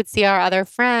fun, we would see our other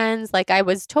friends. Like I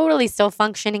was totally still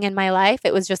functioning in my life.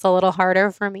 It was just a little harder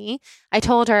for me. I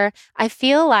told her, I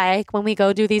feel like when we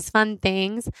go do these fun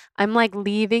things, I'm like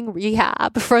leaving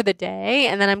rehab for the day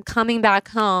and then I'm coming back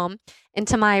home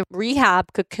into my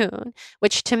rehab cocoon,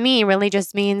 which to me really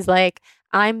just means like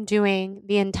I'm doing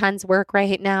the intense work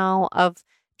right now of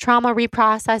trauma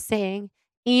reprocessing,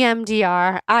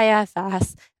 EMDR,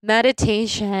 IFS,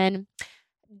 meditation,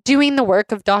 doing the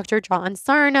work of Dr. John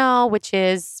Sarno, which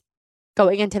is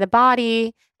going into the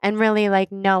body and really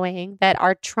like knowing that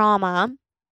our trauma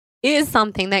is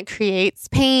something that creates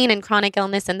pain and chronic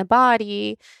illness in the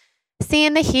body,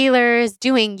 seeing the healers,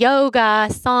 doing yoga,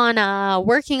 sauna,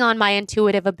 working on my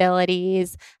intuitive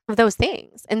abilities, of those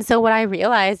things. And so what I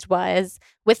realized was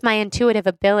with my intuitive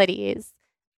abilities,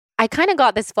 I kind of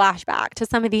got this flashback to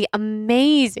some of the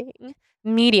amazing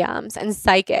mediums and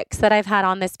psychics that I've had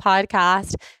on this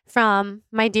podcast, from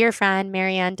my dear friend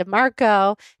Marianne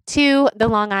DeMarco to the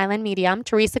Long Island medium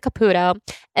Teresa Caputo.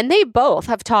 And they both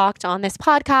have talked on this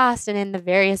podcast and in the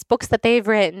various books that they've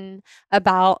written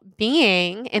about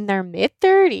being in their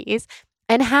mid-30s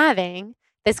and having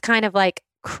this kind of like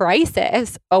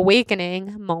crisis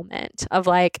awakening moment of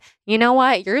like, you know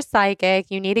what, you're psychic,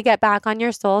 you need to get back on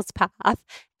your soul's path.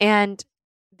 And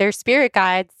their spirit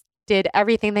guides did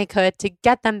everything they could to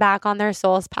get them back on their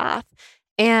soul's path.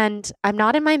 And I'm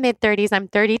not in my mid-30s, I'm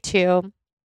 32,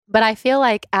 but I feel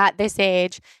like at this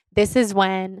age, this is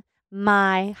when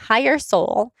my higher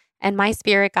soul and my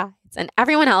spirit guides and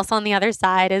everyone else on the other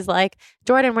side is like,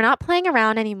 Jordan, we're not playing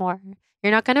around anymore.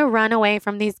 You're not going to run away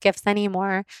from these gifts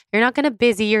anymore. You're not going to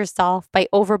busy yourself by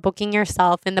overbooking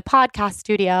yourself in the podcast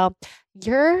studio.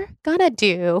 You're going to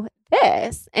do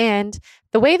this. And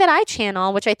the way that I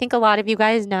channel, which I think a lot of you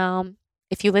guys know,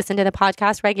 if you listen to the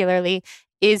podcast regularly,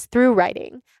 is through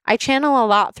writing. I channel a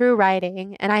lot through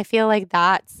writing, and I feel like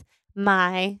that's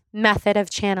my method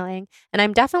of channeling. And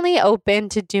I'm definitely open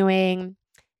to doing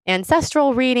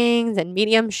ancestral readings and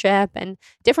mediumship and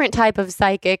different type of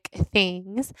psychic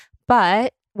things.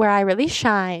 But where I really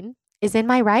shine is in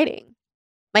my writing.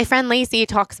 My friend Lacey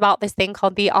talks about this thing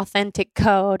called the authentic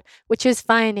code, which is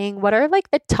finding what are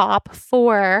like the top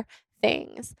 4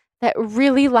 things that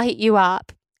really light you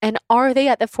up. And are they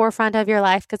at the forefront of your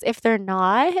life? Because if they're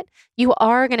not, you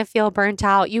are going to feel burnt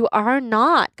out. You are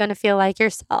not going to feel like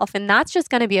yourself. And that's just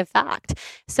going to be a fact.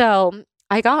 So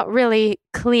I got really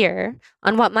clear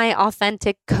on what my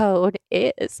authentic code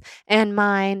is. And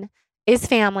mine is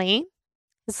family,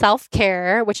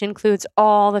 self-care, which includes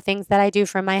all the things that I do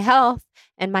for my health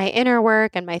and my inner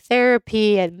work and my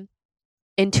therapy and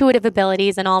intuitive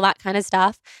abilities and all that kind of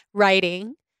stuff,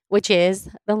 writing, which is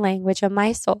the language of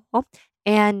my soul,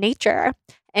 and nature.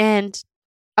 And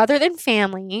other than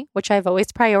family, which I've always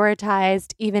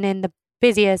prioritized even in the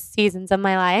busiest seasons of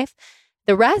my life,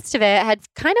 the rest of it had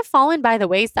kind of fallen by the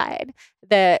wayside.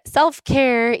 The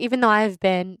self-care, even though I've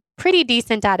been pretty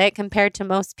decent at it compared to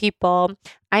most people,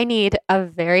 I need a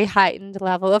very heightened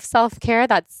level of self-care.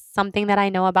 That's something that I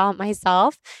know about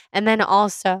myself. And then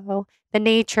also the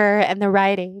nature and the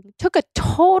writing took a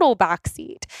total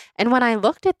backseat. And when I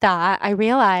looked at that, I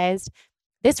realized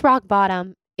this rock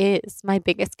bottom is my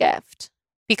biggest gift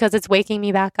because it's waking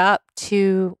me back up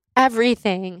to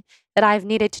everything that I've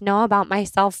needed to know about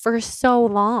myself for so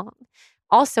long.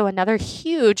 Also, another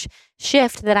huge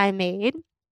shift that I made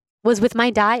was with my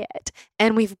diet.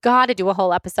 And we've got to do a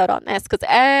whole episode on this because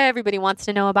everybody wants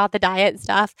to know about the diet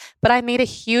stuff. But I made a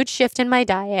huge shift in my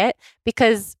diet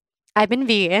because I've been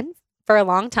vegan for a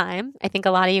long time. I think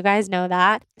a lot of you guys know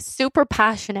that. Super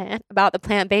passionate about the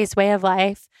plant-based way of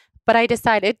life. But I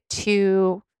decided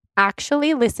to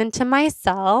actually listen to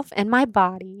myself and my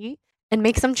body and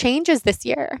make some changes this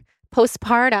year.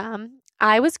 Postpartum,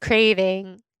 I was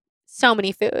craving so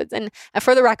many foods. And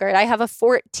for the record, I have a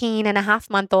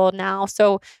 14-and-a-half-month-old now.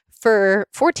 So for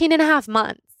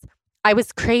 14-and-a-half-months, I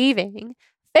was craving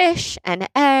fish and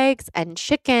eggs and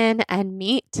chicken and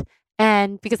meat.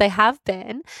 And because I have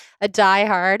been a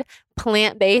diehard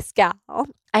plant-based gal,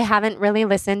 I haven't really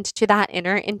listened to that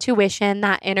inner intuition,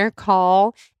 that inner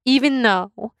call, even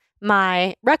though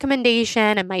my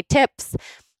recommendation and my tips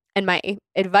and my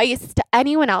advice to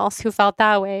anyone else who felt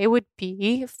that way would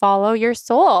be follow your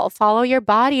soul, follow your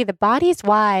body. The body's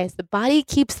wise. The body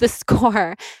keeps the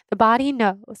score. The body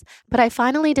knows. But I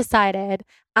finally decided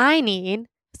I need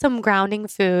some grounding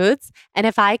foods. And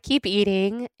if I keep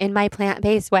eating in my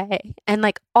plant-based way, and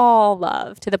like all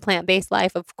love to the plant-based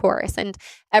life, of course, and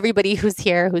everybody who's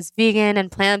here who's vegan and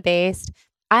plant-based,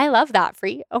 I love that for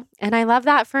you. And I love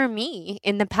that for me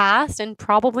in the past and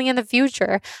probably in the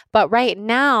future. But right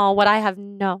now, what I have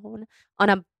known on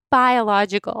a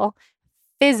biological,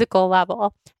 physical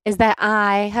level is that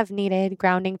I have needed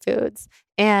grounding foods.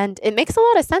 And it makes a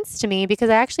lot of sense to me because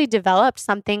I actually developed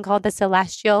something called the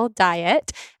Celestial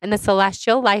Diet and the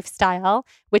Celestial Lifestyle,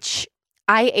 which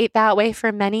I ate that way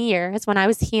for many years when I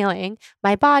was healing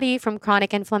my body from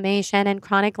chronic inflammation and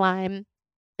chronic Lyme.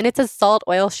 And it's a salt,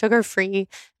 oil, sugar-free,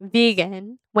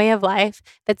 vegan way of life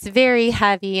that's very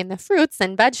heavy in the fruits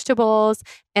and vegetables.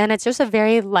 And it's just a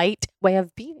very light way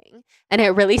of being. And it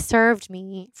really served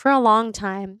me for a long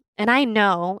time. And I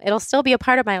know it'll still be a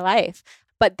part of my life.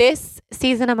 But this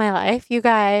season of my life, you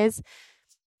guys,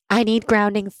 I need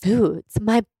grounding foods.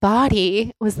 My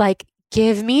body was like,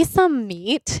 give me some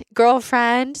meat,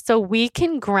 girlfriend, so we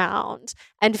can ground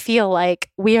and feel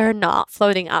like we are not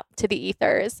floating up to the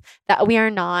ethers, that we are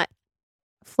not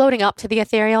floating up to the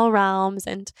ethereal realms.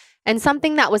 And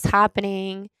something that was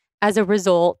happening as a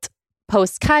result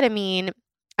post-ketamine,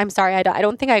 I'm sorry, I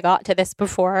don't think I got to this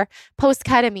before.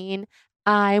 Post-ketamine,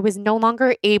 I was no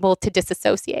longer able to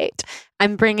disassociate.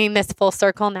 I'm bringing this full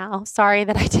circle now. Sorry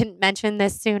that I didn't mention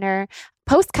this sooner.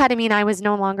 Post-ketamine, I was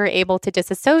no longer able to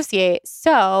disassociate.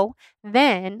 So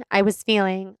then I was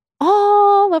feeling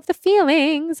all of the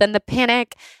feelings and the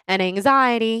panic and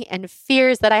anxiety and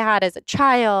fears that I had as a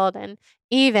child and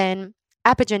even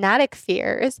epigenetic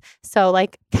fears. So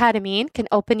like ketamine can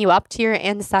open you up to your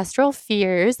ancestral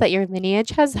fears that your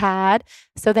lineage has had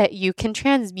so that you can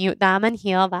transmute them and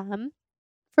heal them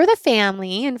for the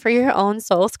family and for your own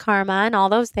soul's karma and all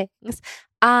those things.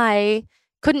 I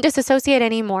couldn't disassociate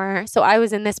anymore. So I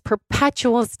was in this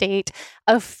perpetual state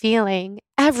of feeling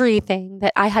everything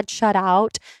that I had shut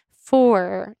out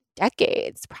for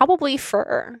decades, probably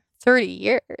for 30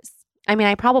 years. I mean,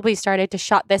 I probably started to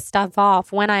shut this stuff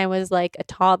off when I was like a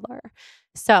toddler.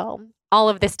 So all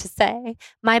of this to say,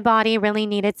 my body really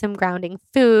needed some grounding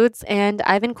foods, and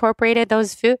I've incorporated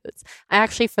those foods. I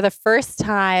actually, for the first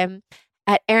time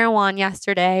at Erewhon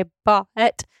yesterday,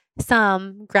 bought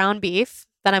some ground beef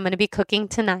that I'm going to be cooking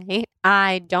tonight.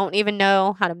 I don't even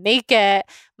know how to make it.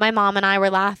 My mom and I were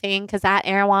laughing because at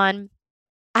Erewhon,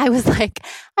 I was like,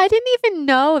 I didn't even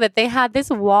know that they had this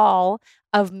wall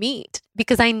of meat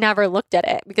because I never looked at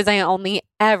it because I only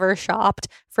ever shopped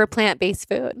for plant-based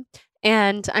food.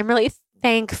 And I'm really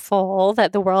thankful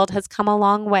that the world has come a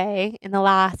long way in the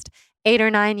last 8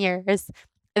 or 9 years,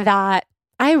 that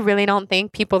I really don't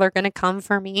think people are going to come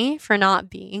for me for not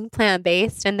being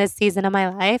plant-based in this season of my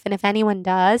life. And if anyone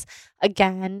does,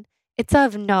 again, it's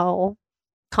of no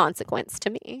consequence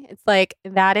to me. It's like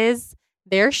that is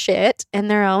their shit and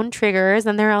their own triggers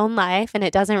and their own life. And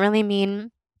it doesn't really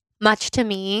mean much to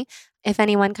me. if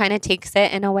anyone kind of takes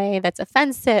it in a way that's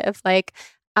offensive. Like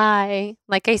I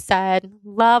said,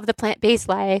 love the plant-based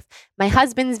life. My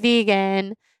husband's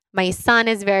vegan. My son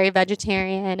is very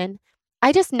vegetarian. And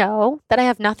I just know that I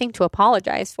have nothing to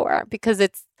apologize for because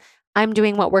I'm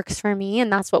doing what works for me, and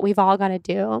that's what we've all got to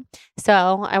do.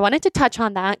 So I wanted to touch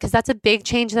on that because that's a big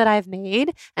change that I've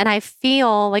made. And I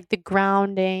feel like the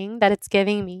grounding that it's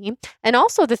giving me and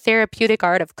also the therapeutic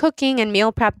art of cooking and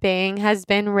meal prepping has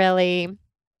been really,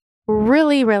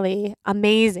 really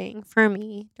amazing for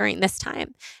me during this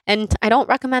time. And I don't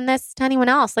recommend this to anyone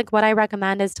else. Like what I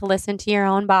recommend is to listen to your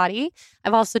own body.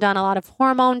 I've also done a lot of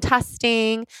hormone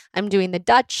testing. I'm doing the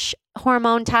Dutch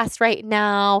hormone test right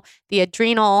now, the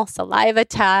adrenal saliva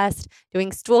test,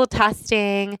 doing stool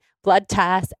testing, blood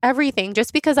tests, everything,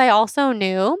 just because I also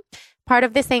knew part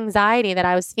of this anxiety that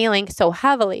I was feeling so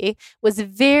heavily was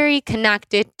very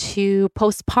connected to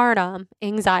postpartum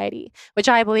anxiety, which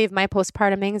I believe my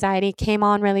postpartum anxiety came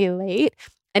on really late.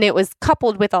 And it was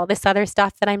coupled with all this other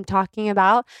stuff that I'm talking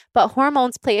about. But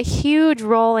hormones play a huge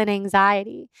role in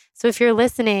anxiety. So if you're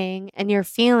listening and you're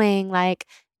feeling like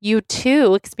you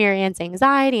too experience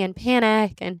anxiety and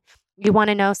panic, and you want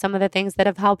to know some of the things that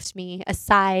have helped me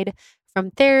aside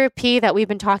from therapy that we've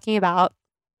been talking about,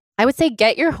 I would say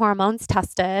get your hormones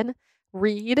tested.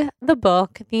 Read the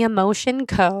book, The Emotion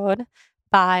Code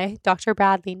by Dr.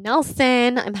 Bradley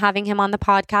Nelson. I'm having him on the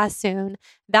podcast soon.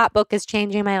 That book is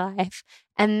changing my life.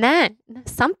 And then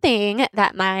something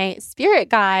that my spirit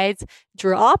guides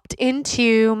dropped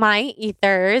into my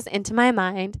ethers, into my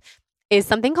mind, is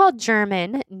something called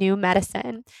German New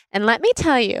Medicine. And let me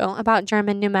tell you about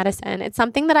German New Medicine. It's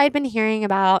something that I'd been hearing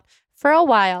about for a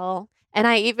while. And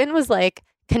I even was like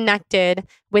connected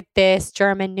with this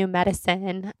German New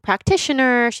Medicine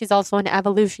practitioner. She's also an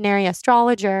evolutionary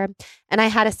astrologer. And I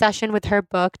had a session with her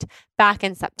booked back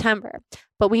in September.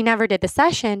 But we never did the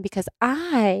session because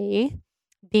I,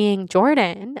 being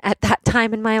Jordan at that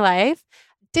time in my life,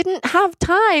 didn't have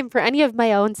time for any of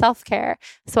my own self-care.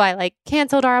 So I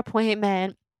canceled our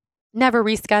appointment, never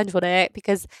rescheduled it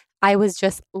because I was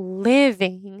just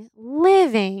living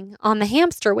on the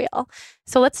hamster wheel.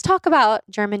 So let's talk about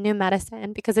German New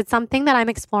Medicine because it's something that I'm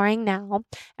exploring now.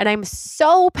 And I'm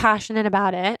so passionate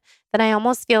about it that I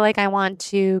almost feel like I want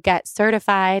to get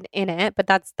certified in it. But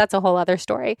that's a whole other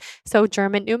story. So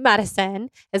German New Medicine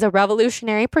is a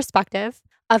revolutionary perspective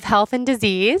of health and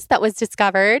disease that was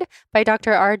discovered by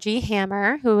Dr. R.G.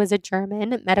 Hammer, who was a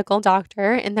German medical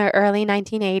doctor in the early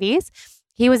 1980s.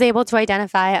 He was able to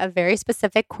identify a very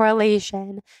specific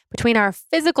correlation between our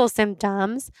physical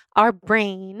symptoms, our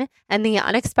brain, and the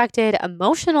unexpected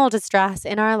emotional distress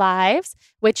in our lives,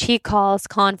 which he calls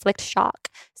conflict shock.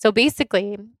 So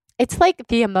basically, it's like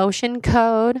the emotion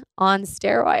code on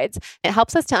steroids. It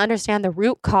helps us to understand the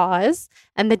root cause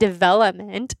and the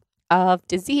development of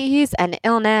disease and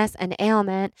illness and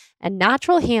ailment and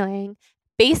natural healing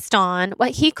based on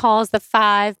what he calls the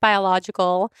 5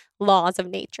 biological laws of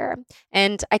nature.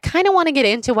 And I kind of want to get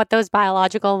into what those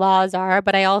biological laws are,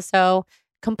 but I also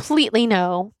completely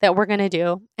know that we're going to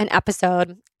do an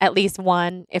episode, at least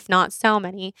one, if not so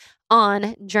many,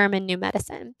 on German New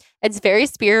Medicine. It's very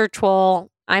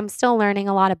spiritual. I'm still learning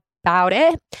a lot about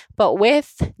it, but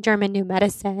with German New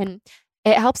Medicine,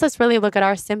 it helps us really look at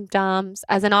our symptoms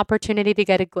as an opportunity to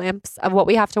get a glimpse of what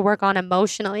we have to work on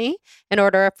emotionally in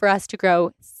order for us to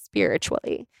grow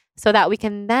spiritually so that we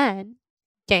can then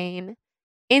gain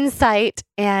insight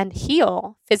and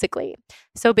heal physically.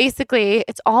 So basically,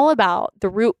 it's all about the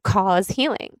root cause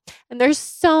healing. And there's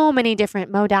so many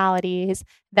different modalities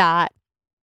that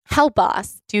help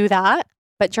us do that.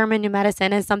 But German New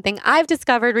Medicine is something I've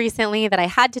discovered recently that I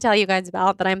had to tell you guys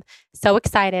about that I'm so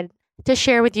excited to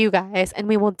share with you guys. And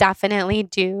we will definitely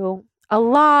do a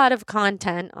lot of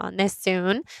content on this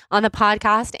soon on the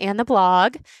podcast and the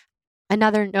blog.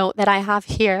 Another note that I have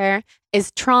here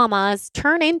is traumas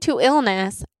turn into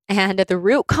illness, and the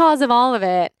root cause of all of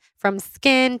it, from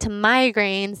skin to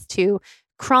migraines to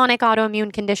chronic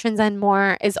autoimmune conditions and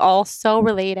more, is all so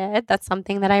related. That's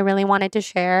something that I really wanted to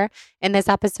share in this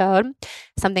episode.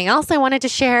 Something else I wanted to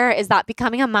share is that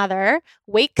becoming a mother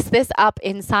wakes this up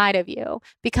inside of you.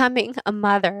 Becoming a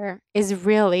mother is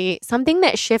really something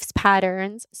that shifts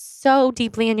patterns so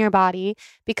deeply in your body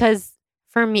because,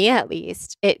 for me at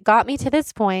least, it got me to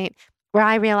this point where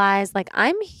I realized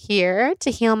I'm here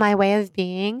to heal my way of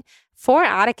being for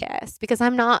Atticus because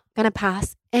I'm not going to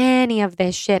pass any of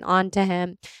this shit on to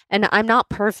him. And I'm not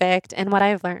perfect. And what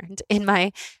I've learned in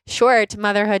my short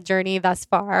motherhood journey thus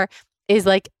far is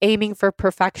aiming for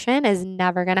perfection is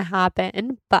never going to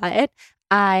happen. But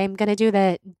I'm going to do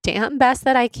the damn best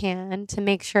that I can to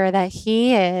make sure that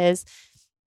he is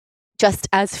just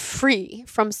as free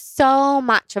from so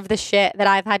much of the shit that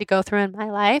I've had to go through in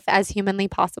my life as humanly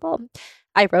possible.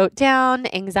 I wrote down,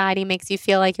 anxiety makes you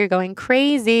feel like you're going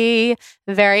crazy,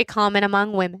 very common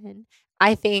among women.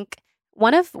 I think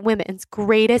one of women's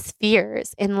greatest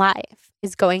fears in life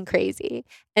is going crazy.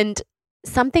 And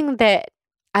something that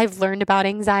I've learned about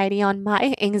anxiety on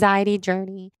my anxiety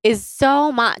journey is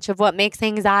so much of what makes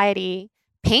anxiety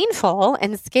painful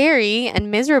and scary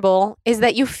and miserable is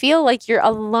that you feel like you're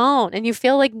alone and you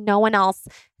feel like no one else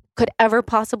could ever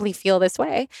possibly feel this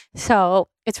way. So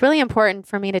it's really important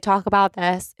for me to talk about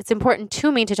this. It's important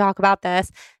to me to talk about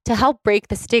this to help break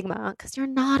the stigma because you're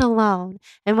not alone.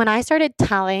 And when I started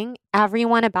telling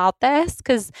everyone about this,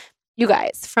 because you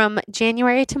guys, from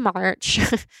January to March,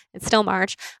 it's still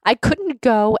March, I couldn't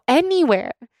go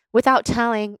anywhere without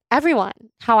telling everyone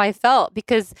how I felt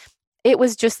because it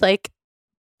was just like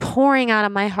pouring out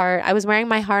of my heart. I was wearing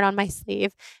my heart on my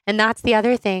sleeve. And that's the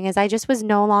other thing is I just was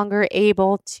no longer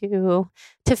able to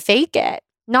fake it.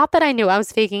 Not that I knew I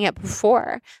was faking it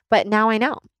before, but now I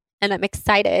know. And I'm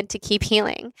excited to keep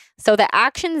healing. So the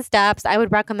action steps I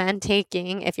would recommend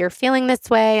taking if you're feeling this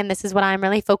way, and this is what I'm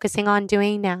really focusing on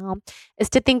doing now, is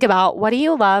to think about what do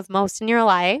you love most in your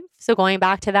life? So going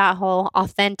back to that whole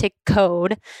authentic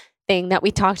code thing that we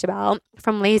talked about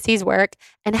from Lacey's work,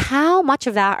 and how much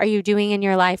of that are you doing in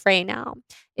your life right now?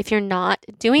 If you're not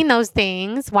doing those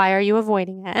things, why are you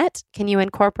avoiding it? Can you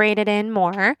incorporate it in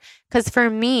more? Because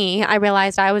for me, I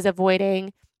realized I was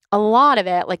avoiding a lot of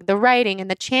it, like the writing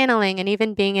and the channeling and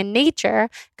even being in nature,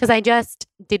 because I just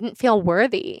didn't feel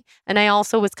worthy. And I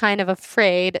also was kind of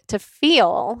afraid to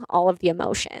feel all of the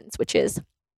emotions, which is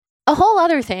a whole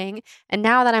other thing. And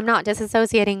now that I'm not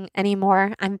disassociating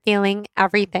anymore, I'm feeling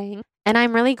everything. And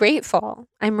I'm really grateful.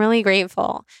 I'm really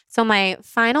grateful. So my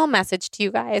final message to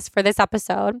you guys for this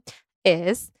episode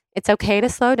is it's okay to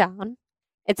slow down.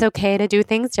 It's okay to do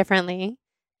things differently.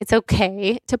 It's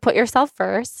okay to put yourself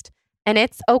first. And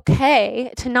it's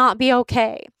okay to not be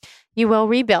okay. You will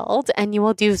rebuild and you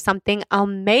will do something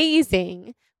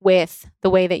amazing with the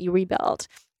way that you rebuild.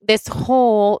 This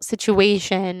whole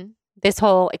situation, this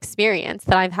whole experience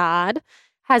that I've had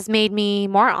has made me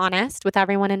more honest with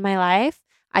everyone in my life.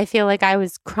 I feel like I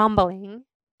was crumbling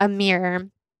a mere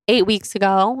 8 weeks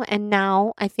ago, and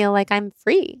now I feel like I'm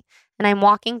free and I'm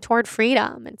walking toward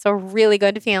freedom. It's a really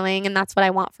good feeling, and that's what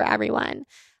I want for everyone.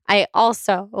 I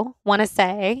also want to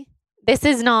say this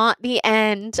is not the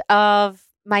end of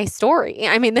my story.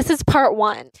 I mean, this is part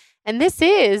 1, and this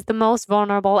is the most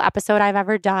vulnerable episode I've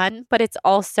ever done, but it's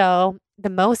also the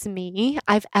most me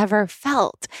I've ever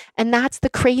felt. And that's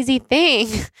the crazy thing.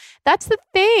 That's the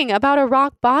thing about a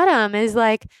rock bottom is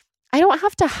like, I don't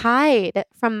have to hide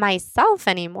from myself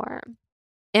anymore.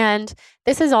 And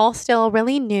this is all still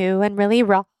really new and really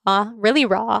raw.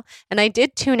 And I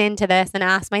did tune into this and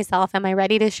ask myself, am I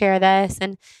ready to share this?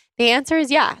 And the answer is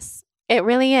yes. It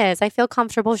really is. I feel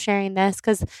comfortable sharing this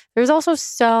because there's also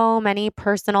so many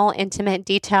personal, intimate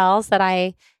details that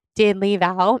I did leave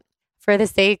out for the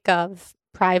sake of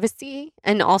privacy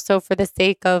and also for the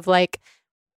sake of like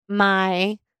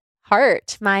my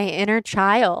heart, my inner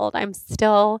child. I'm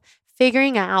still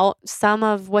figuring out some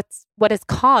of what has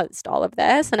caused all of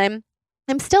this, and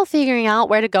I'm still figuring out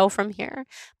where to go from here.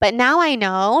 But now I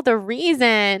know the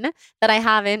reason that I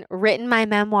haven't written my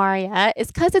memoir yet is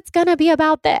because it's going to be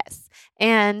about this.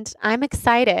 And I'm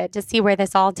excited to see where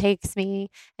this all takes me.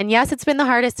 And yes, it's been the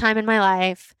hardest time in my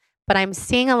life, but I'm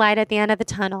seeing a light at the end of the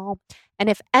tunnel. And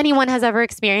if anyone has ever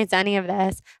experienced any of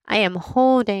this, I am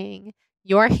holding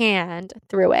your hand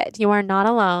through it. You are not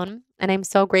alone. And I'm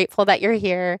so grateful that you're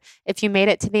here. If you made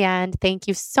it to the end, thank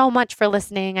you so much for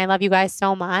listening. I love you guys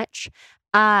so much.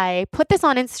 I put this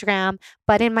on Instagram,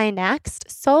 but in my next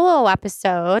solo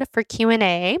episode for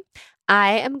Q&A,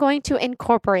 I am going to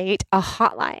incorporate a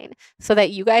hotline so that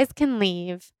you guys can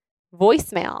leave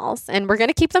voicemails. And we're going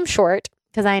to keep them short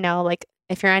because I know, like,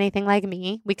 if you're anything like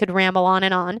me, we could ramble on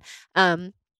and on.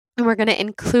 And we're going to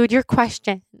include your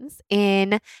questions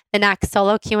in the next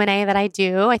solo Q&A that I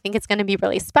do. I think it's going to be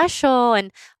really special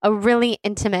and a really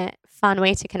intimate, fun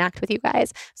way to connect with you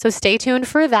guys. So stay tuned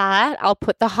for that. I'll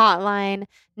put the hotline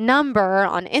number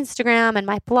on Instagram and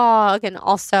my blog, and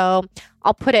also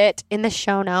I'll put it in the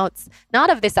show notes, not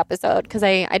of this episode because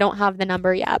I don't have the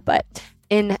number yet, but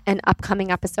in an upcoming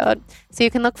episode. So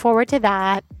you can look forward to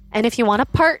that. And if you want a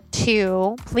part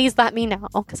 2, please let me know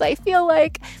because I feel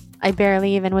like I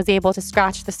barely even was able to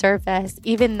scratch the surface,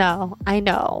 even though I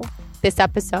know this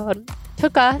episode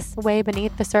took us way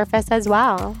beneath the surface as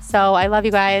well. So I love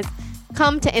you guys.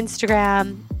 Come to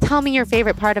Instagram. Tell me your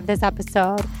favorite part of this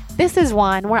episode. This is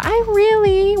one where I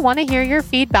really want to hear your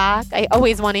feedback. I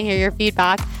always want to hear your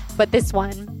feedback, But this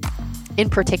one in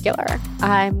particular,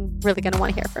 I'm really going to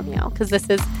want to hear from you because this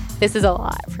is a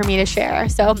lot for me to share.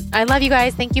 So I love you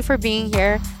guys. Thank you for being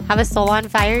here. Have a soul on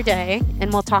fire day,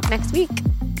 and we'll talk next week.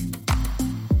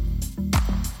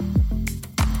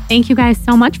 Thank you guys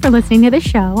so much for listening to the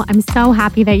show. I'm so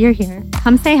happy that you're here.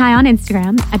 Come say hi on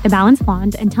Instagram at The Balanced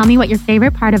Wand and tell me what your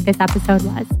favorite part of this episode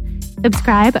was.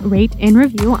 Subscribe, rate, and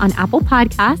review on Apple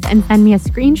Podcasts and send me a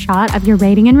screenshot of your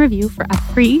rating and review for a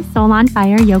free Soul on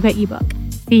Fire yoga ebook.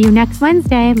 See you next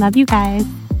Wednesday. Love you guys.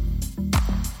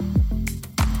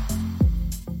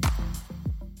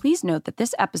 Please note that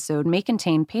this episode may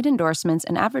contain paid endorsements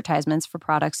and advertisements for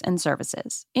products and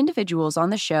services. Individuals on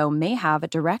the show may have a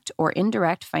direct or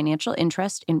indirect financial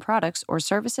interest in products or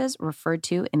services referred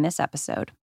to in this episode.